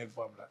யூஸ்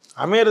பண்ணியிருப்பாப்ல.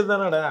 அமையறது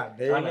தானடா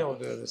டெய்லி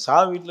ஒரு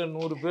வீட்டில்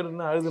 100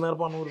 பேர்னு அழுதுனா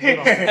இருப்பான். 100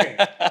 பேர்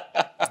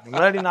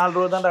முன்னாடி 4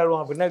 ரூபா தாண்டா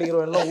அழுவான், பின்னாடி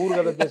இருக்கிறவெல்லாம் ஊர்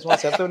கதை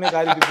பேசுவான், செத்தவனே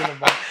காரிட்டு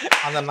போயிருப்பான்,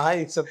 அந்த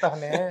நாய்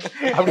செத்தானே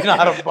அப்படின்னு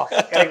ஆரம்பிப்பான்.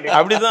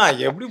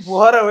 அப்படிதான் எப்படி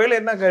போகிற வகையில்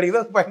என்ன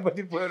கிடைக்குதோ அதை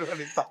பயன்படுத்தி போயிட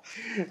வேண்டியதுதான்.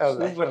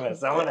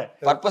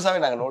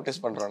 பர்பஸாகவே நாங்கள்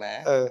நோட்டீஸ் பண்ணுறோன்னே,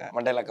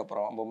 மண்டேலாக்கு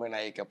அப்புறம் பொம்மை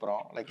நாய்க்கு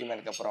அப்புறம் லக்கி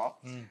மேனுக்கு அப்புறம்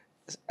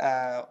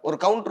ஒரு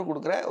கவுண்டர்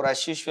கொடுக்குற ஒரு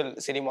அஸ்யூஷுவல்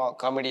சினிமா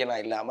காமெடியனா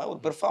இல்லாமல் ஒரு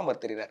பெர்ஃபார்மர்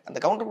தெரியுறாரு. அந்த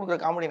கவுண்டர் கொடுக்குற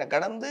காமெடியை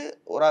கடந்து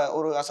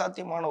ஒரு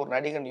அசாத்தியமான ஒரு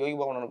நடிகன் யோகி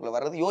பாபுனுக்குள்ள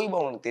வர்றது யோகி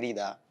பாபுனுக்கு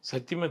தெரியுதா?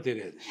 சத்தியமா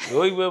தெரியாது.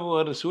 யோகி பாபு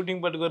வர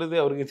ஷூட்டிங் பாட்டுக்கு வருது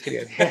அவருக்கு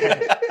தெரியாது.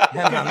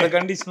 அந்த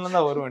கண்டிஷன்ல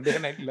தான் வருவேன் டே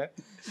நைட்ல.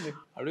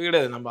 அப்படி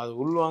கிடையாது. நம்ம அது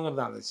உள்வாங்கிறது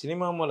தான். அந்த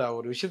சினிமா மேலே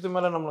ஒரு விஷயத்து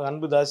மேலே நம்மளுக்கு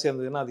அன்பு ஜாஸ்தியாக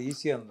இருந்ததுன்னா அது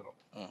ஈஸியாக இருந்துடும்.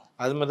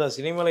 அது மாதிரி தான்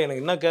சினிமாவில்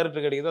எனக்கு என்ன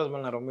கேரக்டர் கிடைக்குதோ அது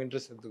மாதிரி நான் ரொம்ப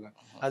இன்ட்ரெஸ்ட் எடுத்துக்குவேன்.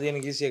 அது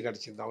எனக்கு ஈஸியாக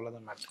கிடைச்சிது,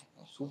 அவ்வளோதான் மேட்டர்.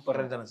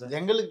 சூப்பராக தானே சார்?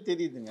 எங்களுக்கு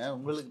தெரியுதுங்க,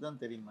 உங்களுக்கு தான்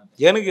தெரியுமா?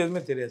 எனக்கு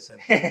எதுவுமே தெரியாது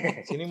சார்.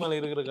 சினிமாவில்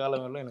இருக்கிற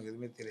காலம் வரலாம் எனக்கு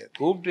எதுவுமே தெரியாது.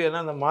 கூப்பிட்டு ஏன்னா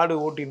அந்த மாடு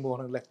ஓட்டின்னு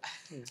போகணும்ல,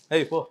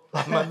 ஏய் போ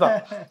தான்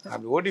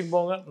அப்படி ஓட்டின்னு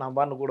போங்க, நான்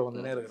பாட்டு கூட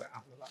வந்துனே இருக்கிறேன்.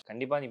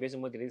 கண்டிப்பா நீ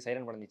பேசும்போது தெரியுது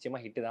சைரன் படம்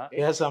நிச்சயமா ஹிட் தான்.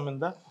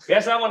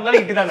 பேசாம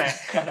இருந்தாலும் ஹிட் தானே.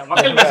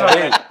 மக்கள்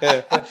பேசுவாங்க,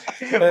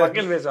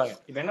 மக்கள் பேசுவாங்க.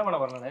 இப்போ என்ன பண்ண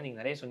போறேன்னா, நீங்க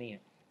நிறைய சொன்னீங்க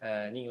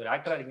நீங்க ஒரு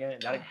ஆக்டரா இருக்கீங்க,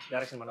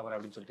 டைரக்ஷன் பண்ண போறேன்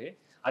அப்படின்னு சொல்லிட்டு.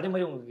 அதே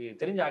மாதிரி உங்களுக்கு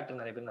தெரிஞ்ச ஆக்டர்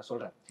நிறைய பேர் நான்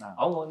சொல்றேன்,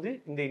 அவங்க வந்து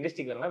இந்த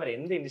இண்டஸ்ட்ரிக்கு வரலாம், வேற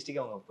எந்த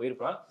இண்டஸ்ட்ரிக்கு அவங்க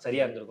போயிருக்கலாம்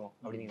சரியா இருந்திருக்கும்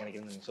அப்படின்னு நீங்க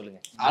நினைக்கிறீங்க? சொல்லுங்க.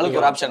 ஆளுக்கு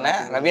ஒரு ஆப்ஷன்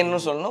ரவின்னு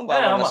சொல்லணும்.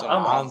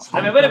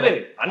 வெவ்வேறு பேர்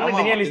அண்ணன்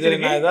தனியா லிஸ்ட்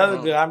இருக்கு.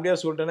 ஏதாவது காமெடியா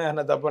சொல்லிட்டேன்னா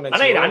என்ன தப்பா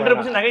ஆனா இது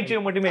 100%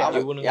 நகைச்சுவை மட்டுமே.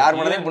 யார்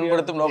மனதையும்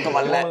புண்படுத்தும் நோக்கம்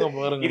அல்ல.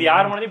 இது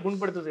யார் மனதையும்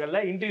புண்படுத்துறதுக்கு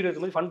அல்ல, இன்டர்வியூ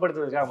எடுக்கும்போது ஃபன்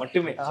படுத்துறதுக்காக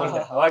மட்டுமே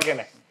சொல்றேன்.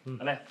 ஓகேண்ணே.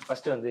 அண்ணா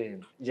ஃபர்ஸ்ட் வந்து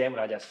ஜெயம்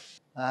ராஜா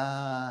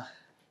சார்,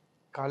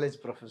 காலேஜ்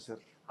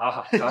ப்ரொஃபசர்.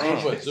 ஆஹா,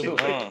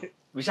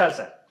 விஷால்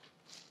சார்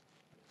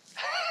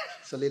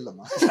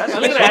சொல்லிடலாமா?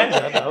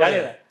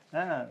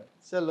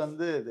 சார்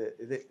வந்து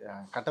இது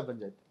கட்ட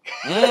பஞ்சாயத்து.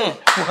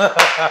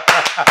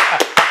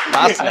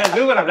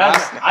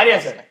 ஆரியா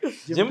சார்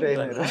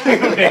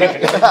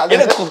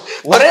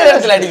ஒரே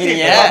இடத்துல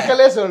அடிக்கிறீங்க.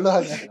 மக்களே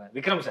சொல்லுவாங்க.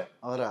 விக்ரம் சார்.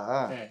 அவரா?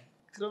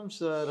 விக்ரம்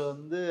சார்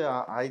வந்து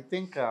ஐ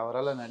திங்க்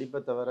அவரால்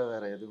நடிப்பை தவிர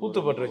வேற எதுவும்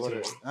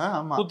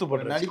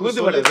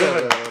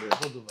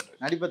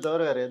நடிப்பை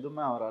தவிர வேற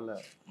எதுவுமே அவரால்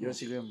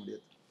யோசிக்கவே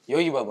முடியாது.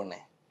 யோகி பாபுண்ணே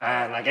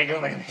நான்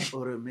கேட்கிறேன்,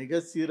 ஒரு மிக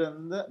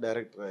சிறந்த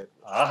டைரக்டர்.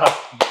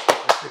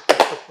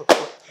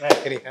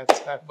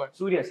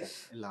 சூர்யா சார்.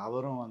 இல்ல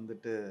அவரும்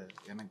வந்துட்டு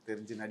எனக்கு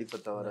தெரிஞ்சு நடிப்பை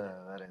தவிர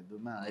வேற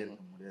எதுவுமே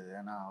ஆயிருக்க முடியாது.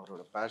 ஏன்னா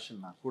அவரோட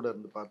பேஷன் நான் கூட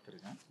இருந்து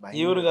பார்த்துருக்கேன்.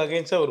 இவருக்கு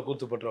அகைன்ஸ்டா ஒரு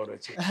கூத்துப்பற்றவர்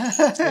வச்சு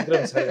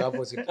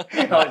ஆப்போசிட்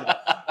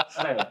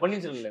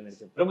பொன்னியின் செல்வன்ல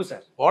நடிச்ச பிரபு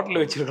சார்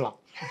ஹோட்டல் வச்சிருக்கலாம்.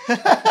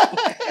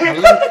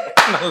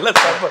 நல்ல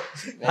சாப்பாடு,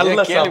 நல்ல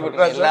சாப்பாடு,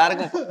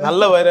 எல்லாருக்கும்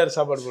நல்ல வயிறாறு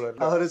சாப்பாடு போடுவாரு.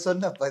 அவரு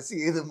சொன்ன பசி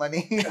இது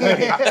மணி.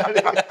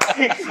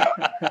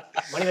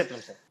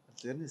 மணிரத்னம் சார்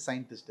தெரிஞ்சு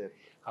சயின்டிஸ்ட்.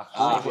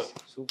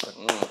 சூப்பர்.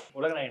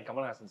 உலகநாயகன்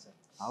கமல்ஹாசன் சார்.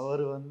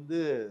 அவர் வந்து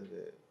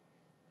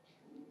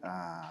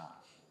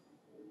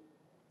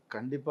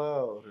கண்டிப்பா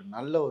ஒரு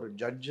நல்ல ஒரு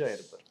ஜட்ஜா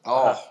இருப்பார்.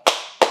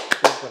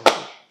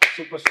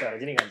 Super star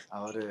Rajinikanth.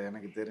 அவரு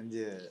எனக்கு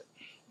தெரிஞ்சு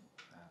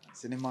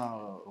சினிமா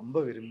ரொம்ப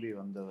விரும்பி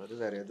வந்தவர்.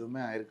 வேற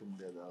எதுவுமே ஆயிருக்க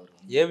முடியாது. அவர்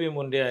ஏவி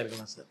முரண்டியா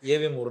இருக்கலாம் சார்.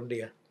 ஏவி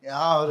முரண்டியா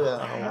அவரு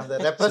அந்த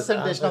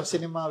representation of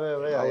சினிமாவே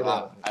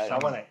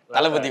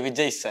Thalapathy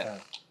Vijay sir.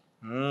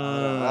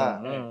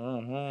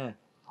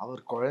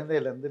 அவர்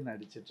குழந்தையில இருந்து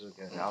நடிச்சிட்டு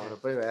இருக்காரு. அவரை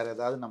போய் வேற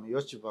ஏதாவது நம்ம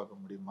யோசிச்சு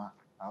பார்க்க முடியுமா?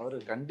 அவரு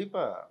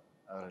கண்டிப்பா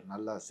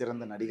நல்லா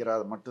சிறந்த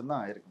நடிகராக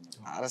மட்டும்தான் ஆயிருக்க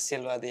முடியும்.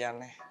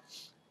 அரசியல்வாதியானே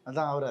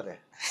அதான் அவராரு.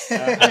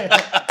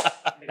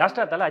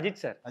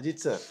 அஜித் சார்.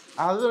 அஜித் சார்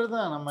அவர்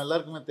தான் நம்ம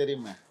எல்லாருக்குமே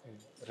தெரியுமே,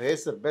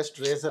 ரேசர், பெஸ்ட்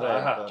ரேசர்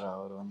ஆயிருக்காரு.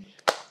 அவர்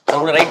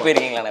வந்து ரைட்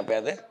போயிருக்கீங்களா?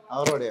 எப்பயாவது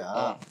அவரோடைய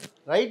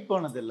ரைட்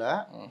போனது இல்ல,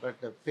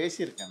 பட்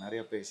பேசியிருக்கேன்,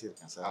 நிறைய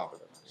பேசியிருக்கேன் சார்.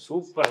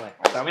 சூப்பர்,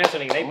 செமையா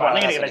சொன்னீங்க.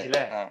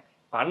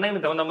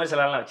 அண்ணனுக்கு தகுந்த மாதிரி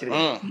சில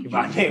வச்சிருக்கேன். இப்ப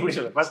அண்ணன் எப்படி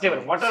சொல்ற ஃபர்ஸ்ட்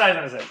டைம் மொட்டை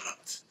ராஜன் சார்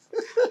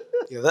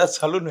ஏதாவது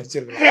சலூன்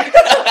வச்சிருக்கலாம்.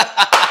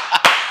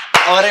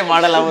 அவரே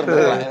மாடலாவும்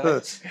இருக்காங்க.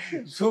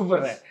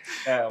 சூப்பர்.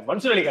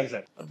 மன்சூர் அலிகான்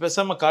சார்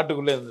பேசாம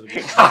காட்டுக்குள்ளே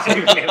இருந்திருக்கு.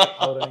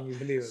 அவர் அங்கே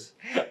வெளியே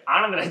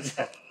ஆனந்தராஜ்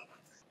சார்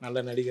நல்ல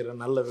நடிகர்,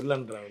 நல்ல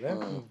வில்லன்றாரு.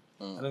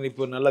 ஆனால்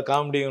இப்போ நல்ல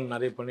காமெடியும்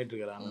நிறைய பண்ணிட்டு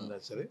இருக்காரு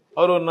ஆனந்தராஜ் சார்.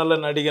 அவர் ஒரு நல்ல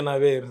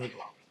நடிகனாவே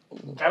இருந்துக்கலாம்.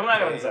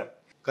 கருணாகரன் சார்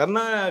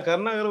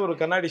கருணாகர் ஒரு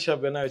கண்ணாடி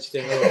ஷாப் என்ன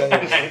வச்சுட்டேங்க.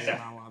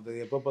 ஆமாம், அது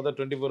எப்போ பார்த்தா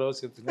 24 hours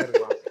எடுத்துனே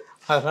இருக்கலாம்.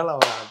 அதனால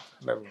அவர்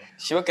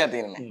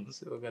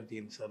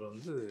சிவகார்த்திகேயன் சார்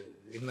வந்து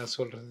என்ன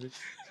சொல்றது,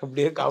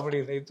 அப்படியே காமெடி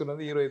எடுத்துன்னு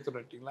வந்து ஹீரோ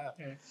எடுத்துன்னு வச்சிங்களா.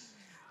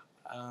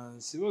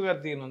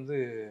 சிவகார்த்திகேயன் வந்து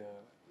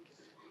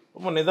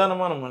ரொம்ப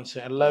நிதானமான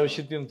மனுஷன், எல்லா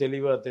விஷயத்தையும்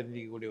தெளிவாக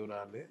தெரிஞ்சிக்கக்கூடிய ஒரு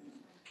ஆள்.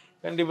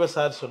 கண்டிப்பாக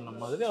சார் சொன்ன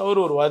மாதிரி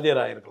அவர் ஒரு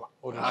வாத்தியார் ஆகிருக்கலாம்,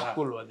 ஒரு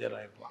ஸ்கூல் வாத்தியார்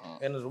ஆகிருக்கலாம்.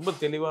 ஏன்னா ரொம்ப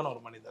தெளிவான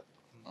ஒரு மனிதர்.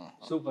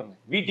 Super.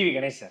 VTV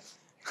Ganesh sir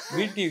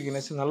VTV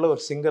Ganesh நல்ல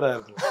ஒரு சிங்கராக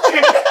இருக்கலாம்.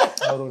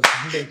 அவர் ஒரு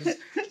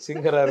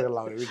சிங்கராக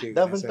இருக்கலாம். அவர் விடிவி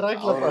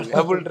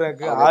டபுள்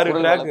ட்ராக் 6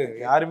 ட்ராக்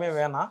யாருமே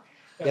வேணாம்,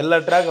 எல்லா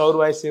ட்ராக் அவர்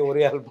வாய்ஸே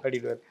ஒரே ஆள்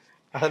பாடிடுவார்.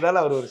 அதனால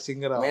அவர் ஒரு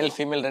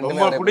சிங்கராக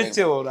ரொம்ப பிடிச்ச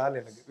ஒரு ஆள்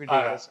எனக்கு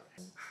விடிவி கணேஷ்.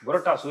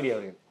 புரோட்டா சூர்யா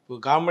அவர்கள் இப்போ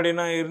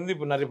காமெடினா இருந்து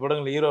இப்போ நிறைய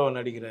படங்கள் ஹீரோவை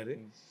நடிக்கிறாரு.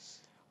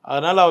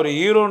 அதனால அவர்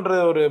ஹீரோன்ற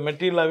ஒரு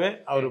மெட்டீரியலாகவே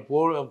அவர்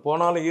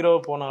போனாலும்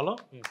ஹீரோவை போனாலும்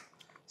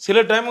சில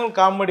டைமுகள்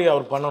காமெடி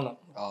அவர் பண்ணணும்,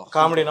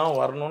 காமெடினாவும்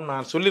வரணும்னு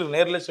நான்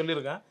நேரில்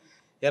சொல்லியிருக்கேன்.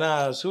 ஏன்னா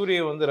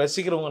சூரியை வந்து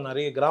ரசிக்கிறவங்க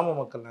நிறைய கிராம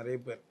மக்கள் நிறைய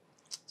பேர்,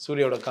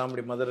 சூரியோட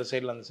காமெடி மதுரை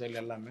சைடில் அந்த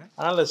சைடில் எல்லாமே.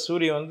 அதனால்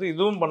சூரியை வந்து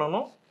இதுவும்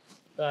பண்ணணும்,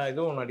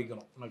 இதுவும்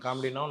நடிக்கணும், நான்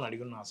காமெடினாவும்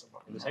நடிக்கணும்னு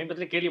ஆசைப்படுறேன். இந்த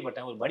சமீபத்தில்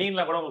கேள்விப்பட்டேன் ஒரு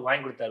பனியன்லாம் கூட உங்களுக்கு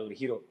வாங்கி கொடுத்தாரு ஒரு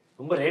ஹீரோ,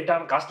 ரொம்ப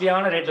ரேட்டான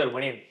காஸ்ட்லியான ரேட்டில் ஒரு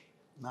பனியன்.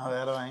 நான்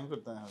வேற வாங்கி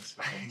கொடுத்தேன்,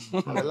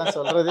 அதெல்லாம்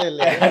சொல்றதே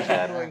இல்லை.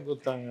 யார் வாங்கி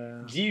கொடுத்தாங்க?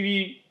 ஜிவி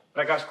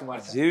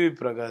பிரகாஷ்குமார். ஜிவி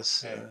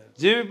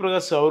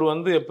பிரகாஷ் அவர்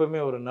வந்து எப்பவுமே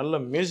ஒரு நல்ல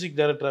மியூசிக்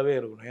டைரக்டராகவே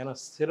இருக்கணும். ஏன்னா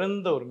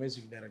சிறந்த ஒரு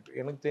மியூசிக் டைரக்டர்.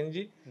 எனக்கு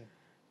தெரிஞ்சு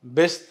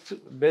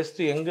பெஸ்ட்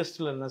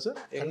யங்கஸ்ட்ல என்ன சார்,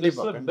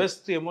 யங்கஸ்ட்ல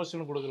பெஸ்ட்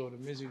எமோஷன் கொடுக்குற ஒரு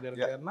மியூசிக்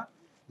டைரக்டர்னா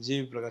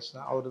ஜிவி பிரகாஷ்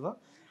தான்.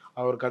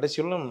 அவர்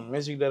கடைசியிலும்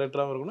மியூசிக்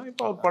டைரக்டராகவும் இருக்கணும்.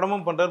 இப்போ அவர்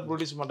படமும் பண்றாரு,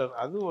 ப்ரொடியூஸ் பண்றாரு.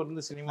 அது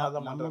வந்து சினிமா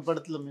தான். நம்ம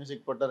படத்துல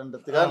மியூசிக்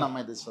போட்டாருன்றதுக்காக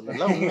நம்ம இது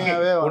சொல்லலாம்.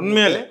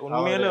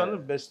 உண்மையிலே வந்து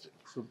பெஸ்ட்,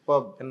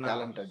 சூப்பர்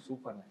டேலண்டட்,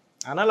 சூப்பர்.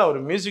 அதனால அவர்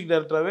மியூசிக்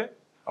டைரக்டராகவே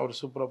அவர்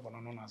சூப்பராக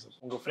பண்ணணும்னு ஆசை.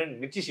 உங்க ஃப்ரெண்ட்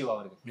மிர்ச்சி சிவா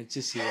அவருக்கு.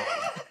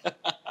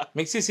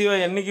 மிர்ச்சி சிவா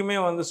என்னைக்குமே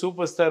வந்து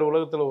சூப்பர் ஸ்டார்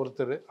உலகத்தில்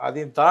ஒருத்தர்.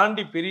 அதையும்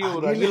தாண்டி பெரிய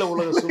ஒரு அகில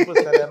உலக சூப்பர்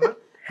ஸ்டார் யாருன்னா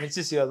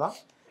மிர்ச்சி சிவா தான்.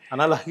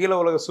 அதனால அகில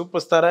உலக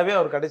சூப்பர் ஸ்டாராகவே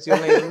அவர் கடைசி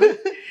இருந்து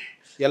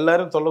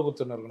எல்லாரும் தொல்லை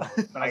குத்துன்னு இருக்கணும்.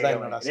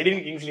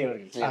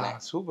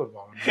 சூப்பர்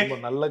பாவன், ரொம்ப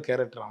நல்ல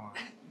கேரக்டர். அவன்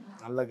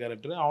நல்ல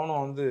கேரக்டர்.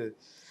 அவனும் வந்து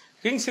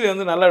கிங்ஸ்லி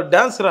வந்து நல்ல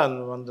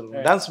டான்ஸராக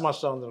வந்துருக்கணும், டான்ஸ்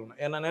மாஸ்டராக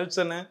வந்துருக்கணும். ஏன்னா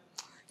நெல்சனு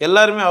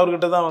எல்லாருமே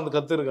அவர்கிட்ட தான் வந்து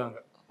கற்றுருக்காங்க.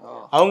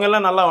 அவங்க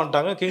எல்லாம் நல்லா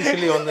வந்துட்டாங்க,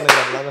 கிங்ஸ்லி வந்து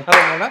அதனால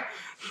என்னன்னா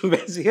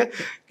பேசிக்காக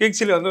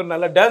கிங்ஸ்லி வந்து ஒரு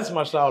நல்ல டான்ஸ்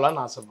மாஸ்டர்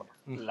ஆகலான்னு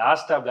ஆசைப்படுறேன்.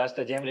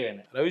 லாஸ்டா ஜெயம்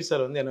ரவி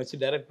சார் வந்து என்னை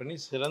வச்சு டைரக்ட் பண்ணி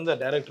சிறந்த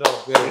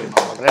டைரக்டராக பேர்.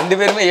 2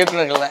 பேருமே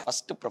இயக்குநர்கள் தான்.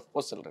 ஃபர்ஸ்ட்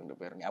ப்ரப்போசல் 2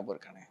 பேரும் ஞாபகம்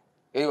இருக்கானே?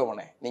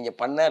 நீங்க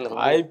பண்ண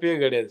வாய்ப்பே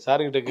கிடையாது.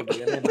 சார் கிட்ட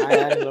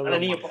கேட்டு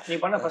நீ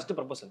பண்ண ஃபர்ஸ்ட்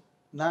ப்ரப்போசல்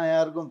நான்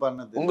யாருக்கும்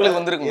பண்ணது உங்களுக்கு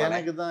வந்திருக்கு?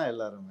 எனக்கு தான்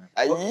எல்லாருமே.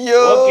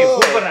 ஐயோ ஓகே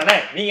சூப்பர் அண்ணே.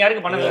 நீங்க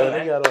யாருக்கும் பண்ணது இல்ல?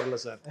 எனக்கு யாரும் வரல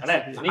சார். அண்ணே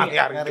நீங்க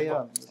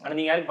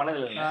யாருக்கும் பண்ணது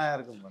இல்ல? நான்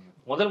யாருக்கும் பண்ணது.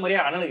 முதல்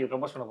முறையா அண்ணனுக்கு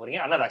ப்ரப்போஸ் பண்ண போறீங்க,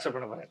 அண்ணன் அக்செப்ட்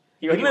பண்ண போறாரு.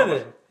 என்னது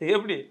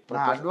எப்படி?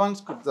 நான்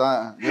அட்வான்ஸ்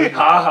கொடுத்தேன்.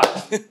 ஆஹா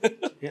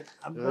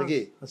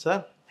யோகி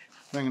சார்,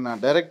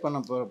 நான் டைரக்ட்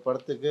பண்ண போற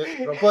படத்துக்கு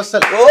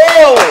ப்ரப்போசல். ஓ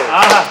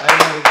ஆஹா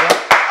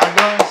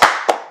அட்வான்ஸ்.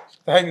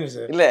 Thank you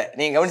sir. இல்ல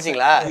நீங்க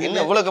கவனிச்சீங்களா?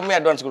 என்ன இவ்வளவு கம்மி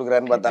அட்வான்ஸ்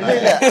கொடுக்குறாருன்னு பார்த்தா?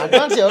 இல்ல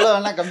அட்வான்ஸ் எவ்வளவு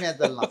வேணா கம்மியா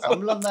தரலாம்,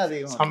 சம்பளம் தான்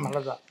அதிகம்.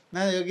 சம்பளம் தான்.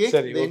 நான் யோகி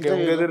சரி ஓகே,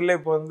 உங்க எதிரில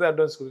இப்போ வந்து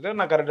அட்வான்ஸ் கொடுத்தா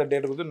நான் கரெக்ட்டா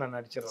டேட் கொடுத்து நான்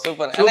நடிச்சிரறேன்.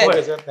 Super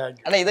super sir,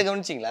 thank you. அண்ணா இத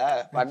கவனிச்சீங்களா?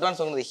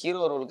 அட்வான்ஸ் வாங்குறது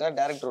ஹீரோ ரோலுக்கா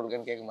டைரக்டர்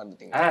ரோலுக்கான்னு கேட்க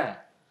மாட்டீங்க.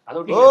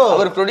 ஓ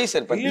அவர்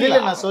ப்ரொடியூசர் பண்ணி. இல்ல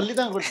நான் சொல்லி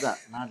தான் கொடுத்தேன்.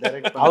 நான்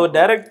டைரக்ட் பண்ண. அவர்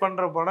டைரக்ட்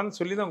பண்ற படம்னு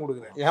சொல்லி தான்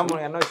கொடுக்குறேன்.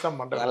 என்ன வச்சு தான்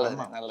பண்றேன்.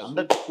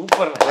 நல்லது.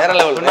 சூப்பர். வேற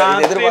லெவல்.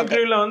 நான்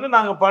இன்டர்வியூல வந்து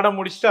நாங்க படம்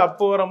முடிச்சிட்டு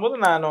அப்போ வரும்போது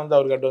நான் வந்து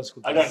அவருக்கு அட்வான்ஸ்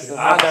கொடுத்தேன்.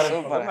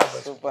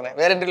 Super super.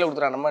 வேற இன்டர்வியூல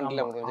கொடுத்துறேன், நம்ம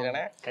இன்டர்வியூல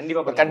முடிஞ்சிரானே.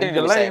 கண்டிப்பா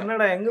கண்டினியூ எல்லாம்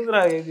என்னடா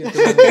எங்கதுடா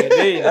எழுதிட்டு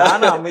டேய்,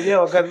 நான் அமைதியா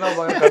உட்கார்ந்து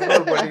தான்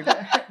கண்ட்ரோல்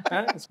பண்ணிட்டேன்.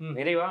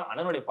 நிறைவா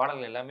அண்ணனுடைய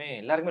பாடல்கள் எல்லாமே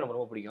எல்லாருக்குமே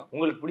ரொம்ப பிடிக்கும்.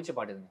 உங்களுக்கு பிடிச்ச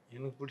பாட்டு எதுங்க?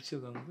 எனக்கு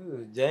பிடிச்சது வந்து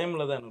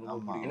ஜெயம்ல தான் எனக்கு ரொம்ப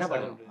பிடிக்கும். என்ன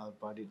பாட்டு? அது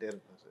பாடிட்டே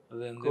இருப்பாரு.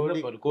 அது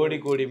இந்த கோடி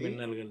கோடி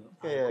மின்னல்கள்,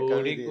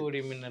 கோடி கோடி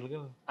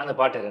மின்னல்கள். அந்த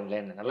பாட்டு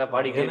என்ன நல்லா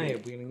பாடி ஏன்னா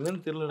இப்போ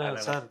எனக்கு தெரியலடா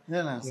சார்.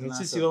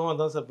 மிச்சி சிவமா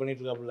தான் சார்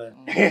பண்ணிட்டு இருக்காப்ல.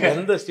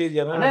 எந்த ஸ்டேஜ்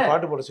ஏன்னா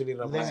பாட்டு போட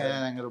சொல்லிடுறாங்க.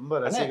 நாங்க ரொம்ப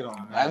ரசிக்கிறோம்.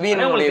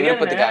 ரவினுடைய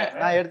விருப்பத்துக்காக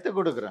நான் எடுத்து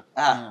கொடுக்குறேன்.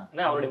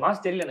 அவருடைய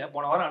மாஸ் தெரியலண்ணே.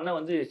 போன வாரம் அண்ணன்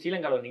வந்து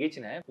ஸ்ரீலங்கால ஒரு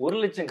நிகழ்ச்சினே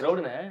 1 லட்சம்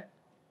கிரௌடுன்னு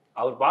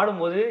அவர்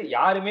பாடும்போது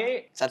யாருமே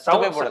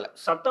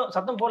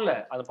சத்தம் போடல.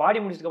 அது பாடி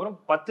முடிச்சதுக்கு அப்புறம்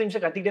 10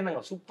 நிமிஷம் கத்திக்கிட்டே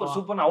இருந்தாங்க. சூப்பர்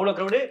சூப்பர் அவ்வளவு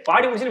கிரௌடு.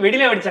 பாடி முடிச்சு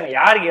வெடிலாம் வெடிச்சாங்க.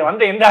 யாருக்கு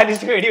வந்த எந்த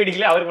ஆர்டிஸ்டுக்கும் வெடி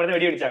வெடிக்கல, அவருக்கு மட்டும்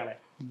வெடி வெடிச்சாங்க.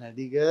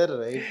 நடிகர்,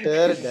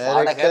 ரைட்டர்,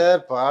 டைரக்டர்,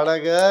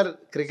 பாடகர்,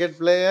 கிரிக்கெட்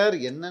பிளேயர்,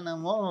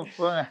 என்னென்னமோ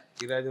போங்க.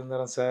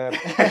 ராஜேந்திரன் சார்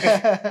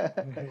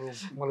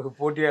உங்களுக்கு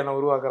போட்டியா என்ன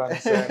உருவாக்குறாங்க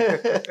சார்.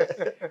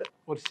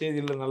 ஒரு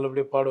ஸ்டேஜில்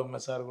நல்லபடியா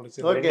பாடுவோம் சார் கூட.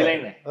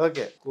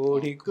 ஓகே.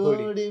 கோடி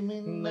கோடி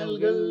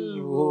மின்னல்கள்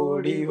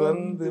ஓடி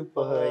வந்து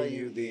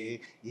பாயுதே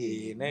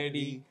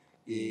ஏனடி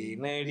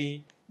ஏனடி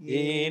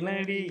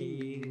ஏனடி.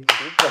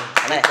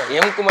 ஆனா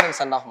எம் குமரன்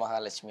சன் ஆஃப்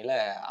மகாலட்சுமியில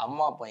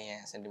அம்மா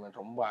பையன்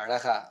சென்டிமெண்ட் ரொம்ப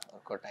அழகா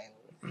ஒர்க் அவுட் ஆயிருந்தது.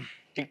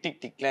 டிக்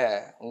டிக் டிக்ல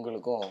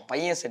உங்களுக்கும்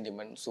பையன்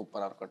சென்டிமெண்ட்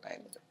சூப்பரா ஒர்க் அவுட்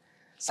ஆயிருந்தது.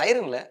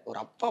 சைரன்ல ஒரு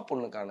அப்பா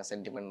பொண்ணுக்கான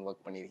சென்டிமெண்ட்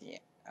ஒர்க் பண்ணியிருக்கீங்க.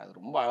 அது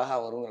ரொம்ப அழகா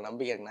வருங்கிற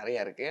நம்பிக்கை எனக்கு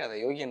நிறைய இருக்கு. அதை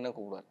யோகி என்ன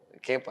கூப்பிடுவார்,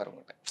 கேட்பாரு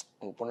உங்கள்கிட்ட,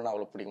 உங்க பொண்ணுனா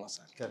அவ்வளோ பிடிக்குமா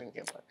சார்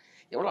கேட்பாரு.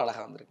 எவ்வளோ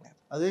அழகா வந்திருக்குங்க.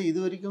 அது இது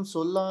வரைக்கும்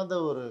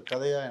சொல்லாத ஒரு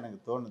கதையா எனக்கு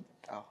தோணுது.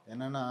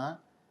 என்னன்னா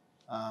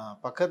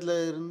பக்கத்துல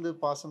இருந்து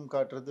பாசம்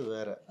காட்டுறது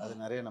வேற, அது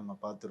நிறைய நம்ம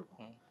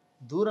பார்த்துருக்கோம்.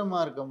 தூரமா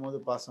இருக்கும் போது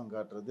பாசம்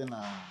காட்டுறது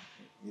நான்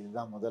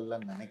இதுதான் முதல்ல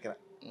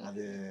நினைக்கிறேன்.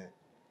 அது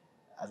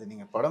அது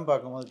நீங்க படம்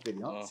பார்க்கும்போது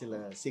தெரியும், சில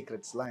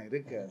சீக்ரெட்ஸ்லாம்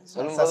இருக்கு.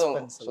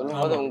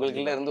 சொல்லும்போது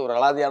உங்களுக்குள்ள இருந்து ஒரு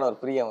அலாதியான ஒரு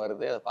பிரியம்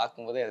வருது. அதை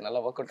பார்க்கும்போது அது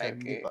நல்லா ஒர்க் அவுட்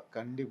ஆயிருக்கு.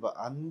 கண்டிப்பா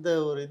அந்த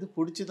ஒரு இது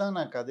பிடிச்சிதான்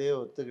நான் கதையை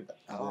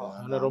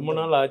ஒத்துக்கிட்டேன். ரொம்ப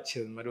நாள் ஆச்சு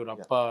அது மாதிரி ஒரு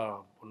அப்பா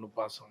பொண்ணு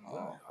பாசம்.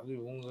 அது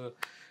உங்க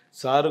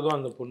சாருக்கும்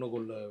அந்த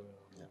பொண்ணுக்குள்ள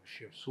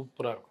விஷயம்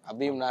சூப்பரா இருக்கும்.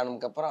 அபியும்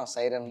நானுக்கு அப்புறம்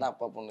சைரன் தான்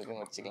அப்பா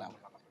பொண்ணுக்குன்னு வச்சுக்கலாம்.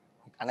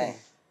 ஆனா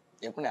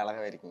எப்படி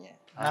அழகாவே இருக்கீங்க.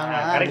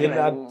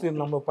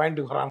 நம்ம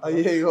பாயிண்ட்டுக்கு வராங்க.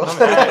 ஐயோ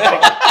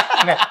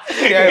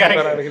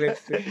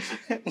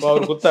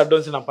அவர் குத்த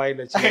அட்வான்ஸ் நான்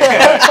பாயிண்ட் வச்சு.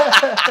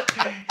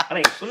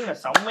 சொல்லுங்க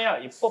செம்மையா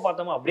இப்ப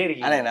பார்த்தோமா அப்படியே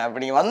இருக்கீங்க. நான் இப்ப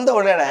நீங்க வந்த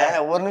உடனே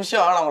ஒரு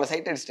நிமிஷம் நான் உங்களை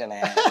சைட் அடிச்சிட்டேனே.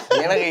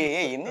 எனக்கு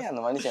என்ன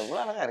அந்த மனுஷன்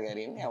இவ்வளவு அழகா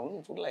இருக்காரு, என்ன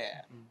ஒன்றும் புரியல.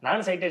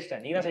 நானும் சைட்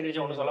அடிச்சிட்டேன், நீங்க தான் சைட்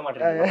அடிச்சு ஒன்றும் சொல்ல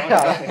மாட்டேங்க.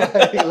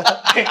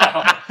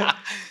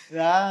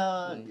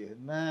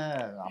 என்ன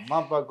அம்மா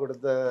அப்பா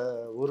கொடுத்த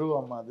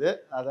உருவம் அது,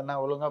 அதை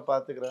நான் ஒழுங்கா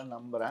பாத்துக்கிறேன்னு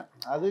நம்புறேன்.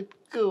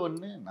 அதுக்கு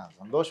ஒண்ணு நான்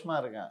சந்தோஷமா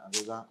இருக்கேன்.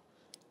 அதுதான்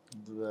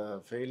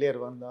ஃபெயிலியர்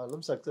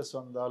வந்தாலும் சக்ஸஸ்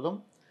வந்தாலும்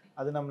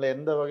அது நம்மளை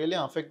எந்த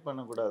வகையிலையும் அஃபெக்ட்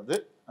பண்ணக்கூடாது.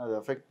 அது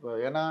அஃபெக்ட்,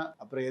 ஏன்னா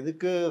அப்புறம்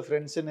எதுக்கு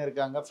ஃப்ரெண்ட்ஸுன்னு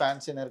இருக்காங்க,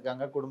 ஃபேன்ஸுன்னு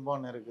இருக்காங்க,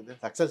 குடும்பம்னு இருக்குது.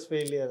 சக்ஸஸ்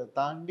ஃபெயிலியரை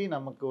தாண்டி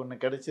நமக்கு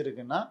ஒன்று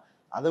கிடைச்சிருக்குன்னா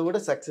அதை விட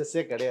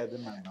சக்ஸஸே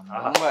கிடையாதுன்னு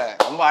நான் ரொம்ப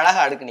ரொம்ப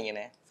அழகா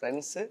அடுக்குனீங்கண்ணே.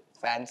 ஃப்ரெண்ட்ஸு,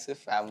 ஃபேன்ஸு,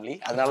 ஃபேமிலி,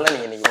 அதனால தான்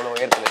நீங்கள் இன்னைக்கு இவ்வளோ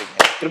உயரத்தில்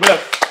இருக்கீங்க.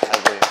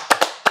 அது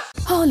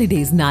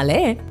Holidays-nale,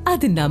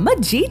 adu namma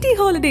GT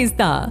Holidays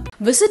da.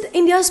 Visit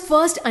India's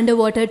first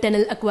underwater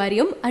tunnel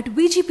aquarium at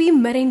VGP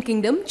Marine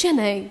Kingdom,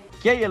 Chennai.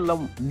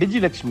 KLM DIGI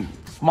LAXMI,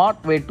 smart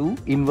way to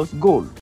invest gold.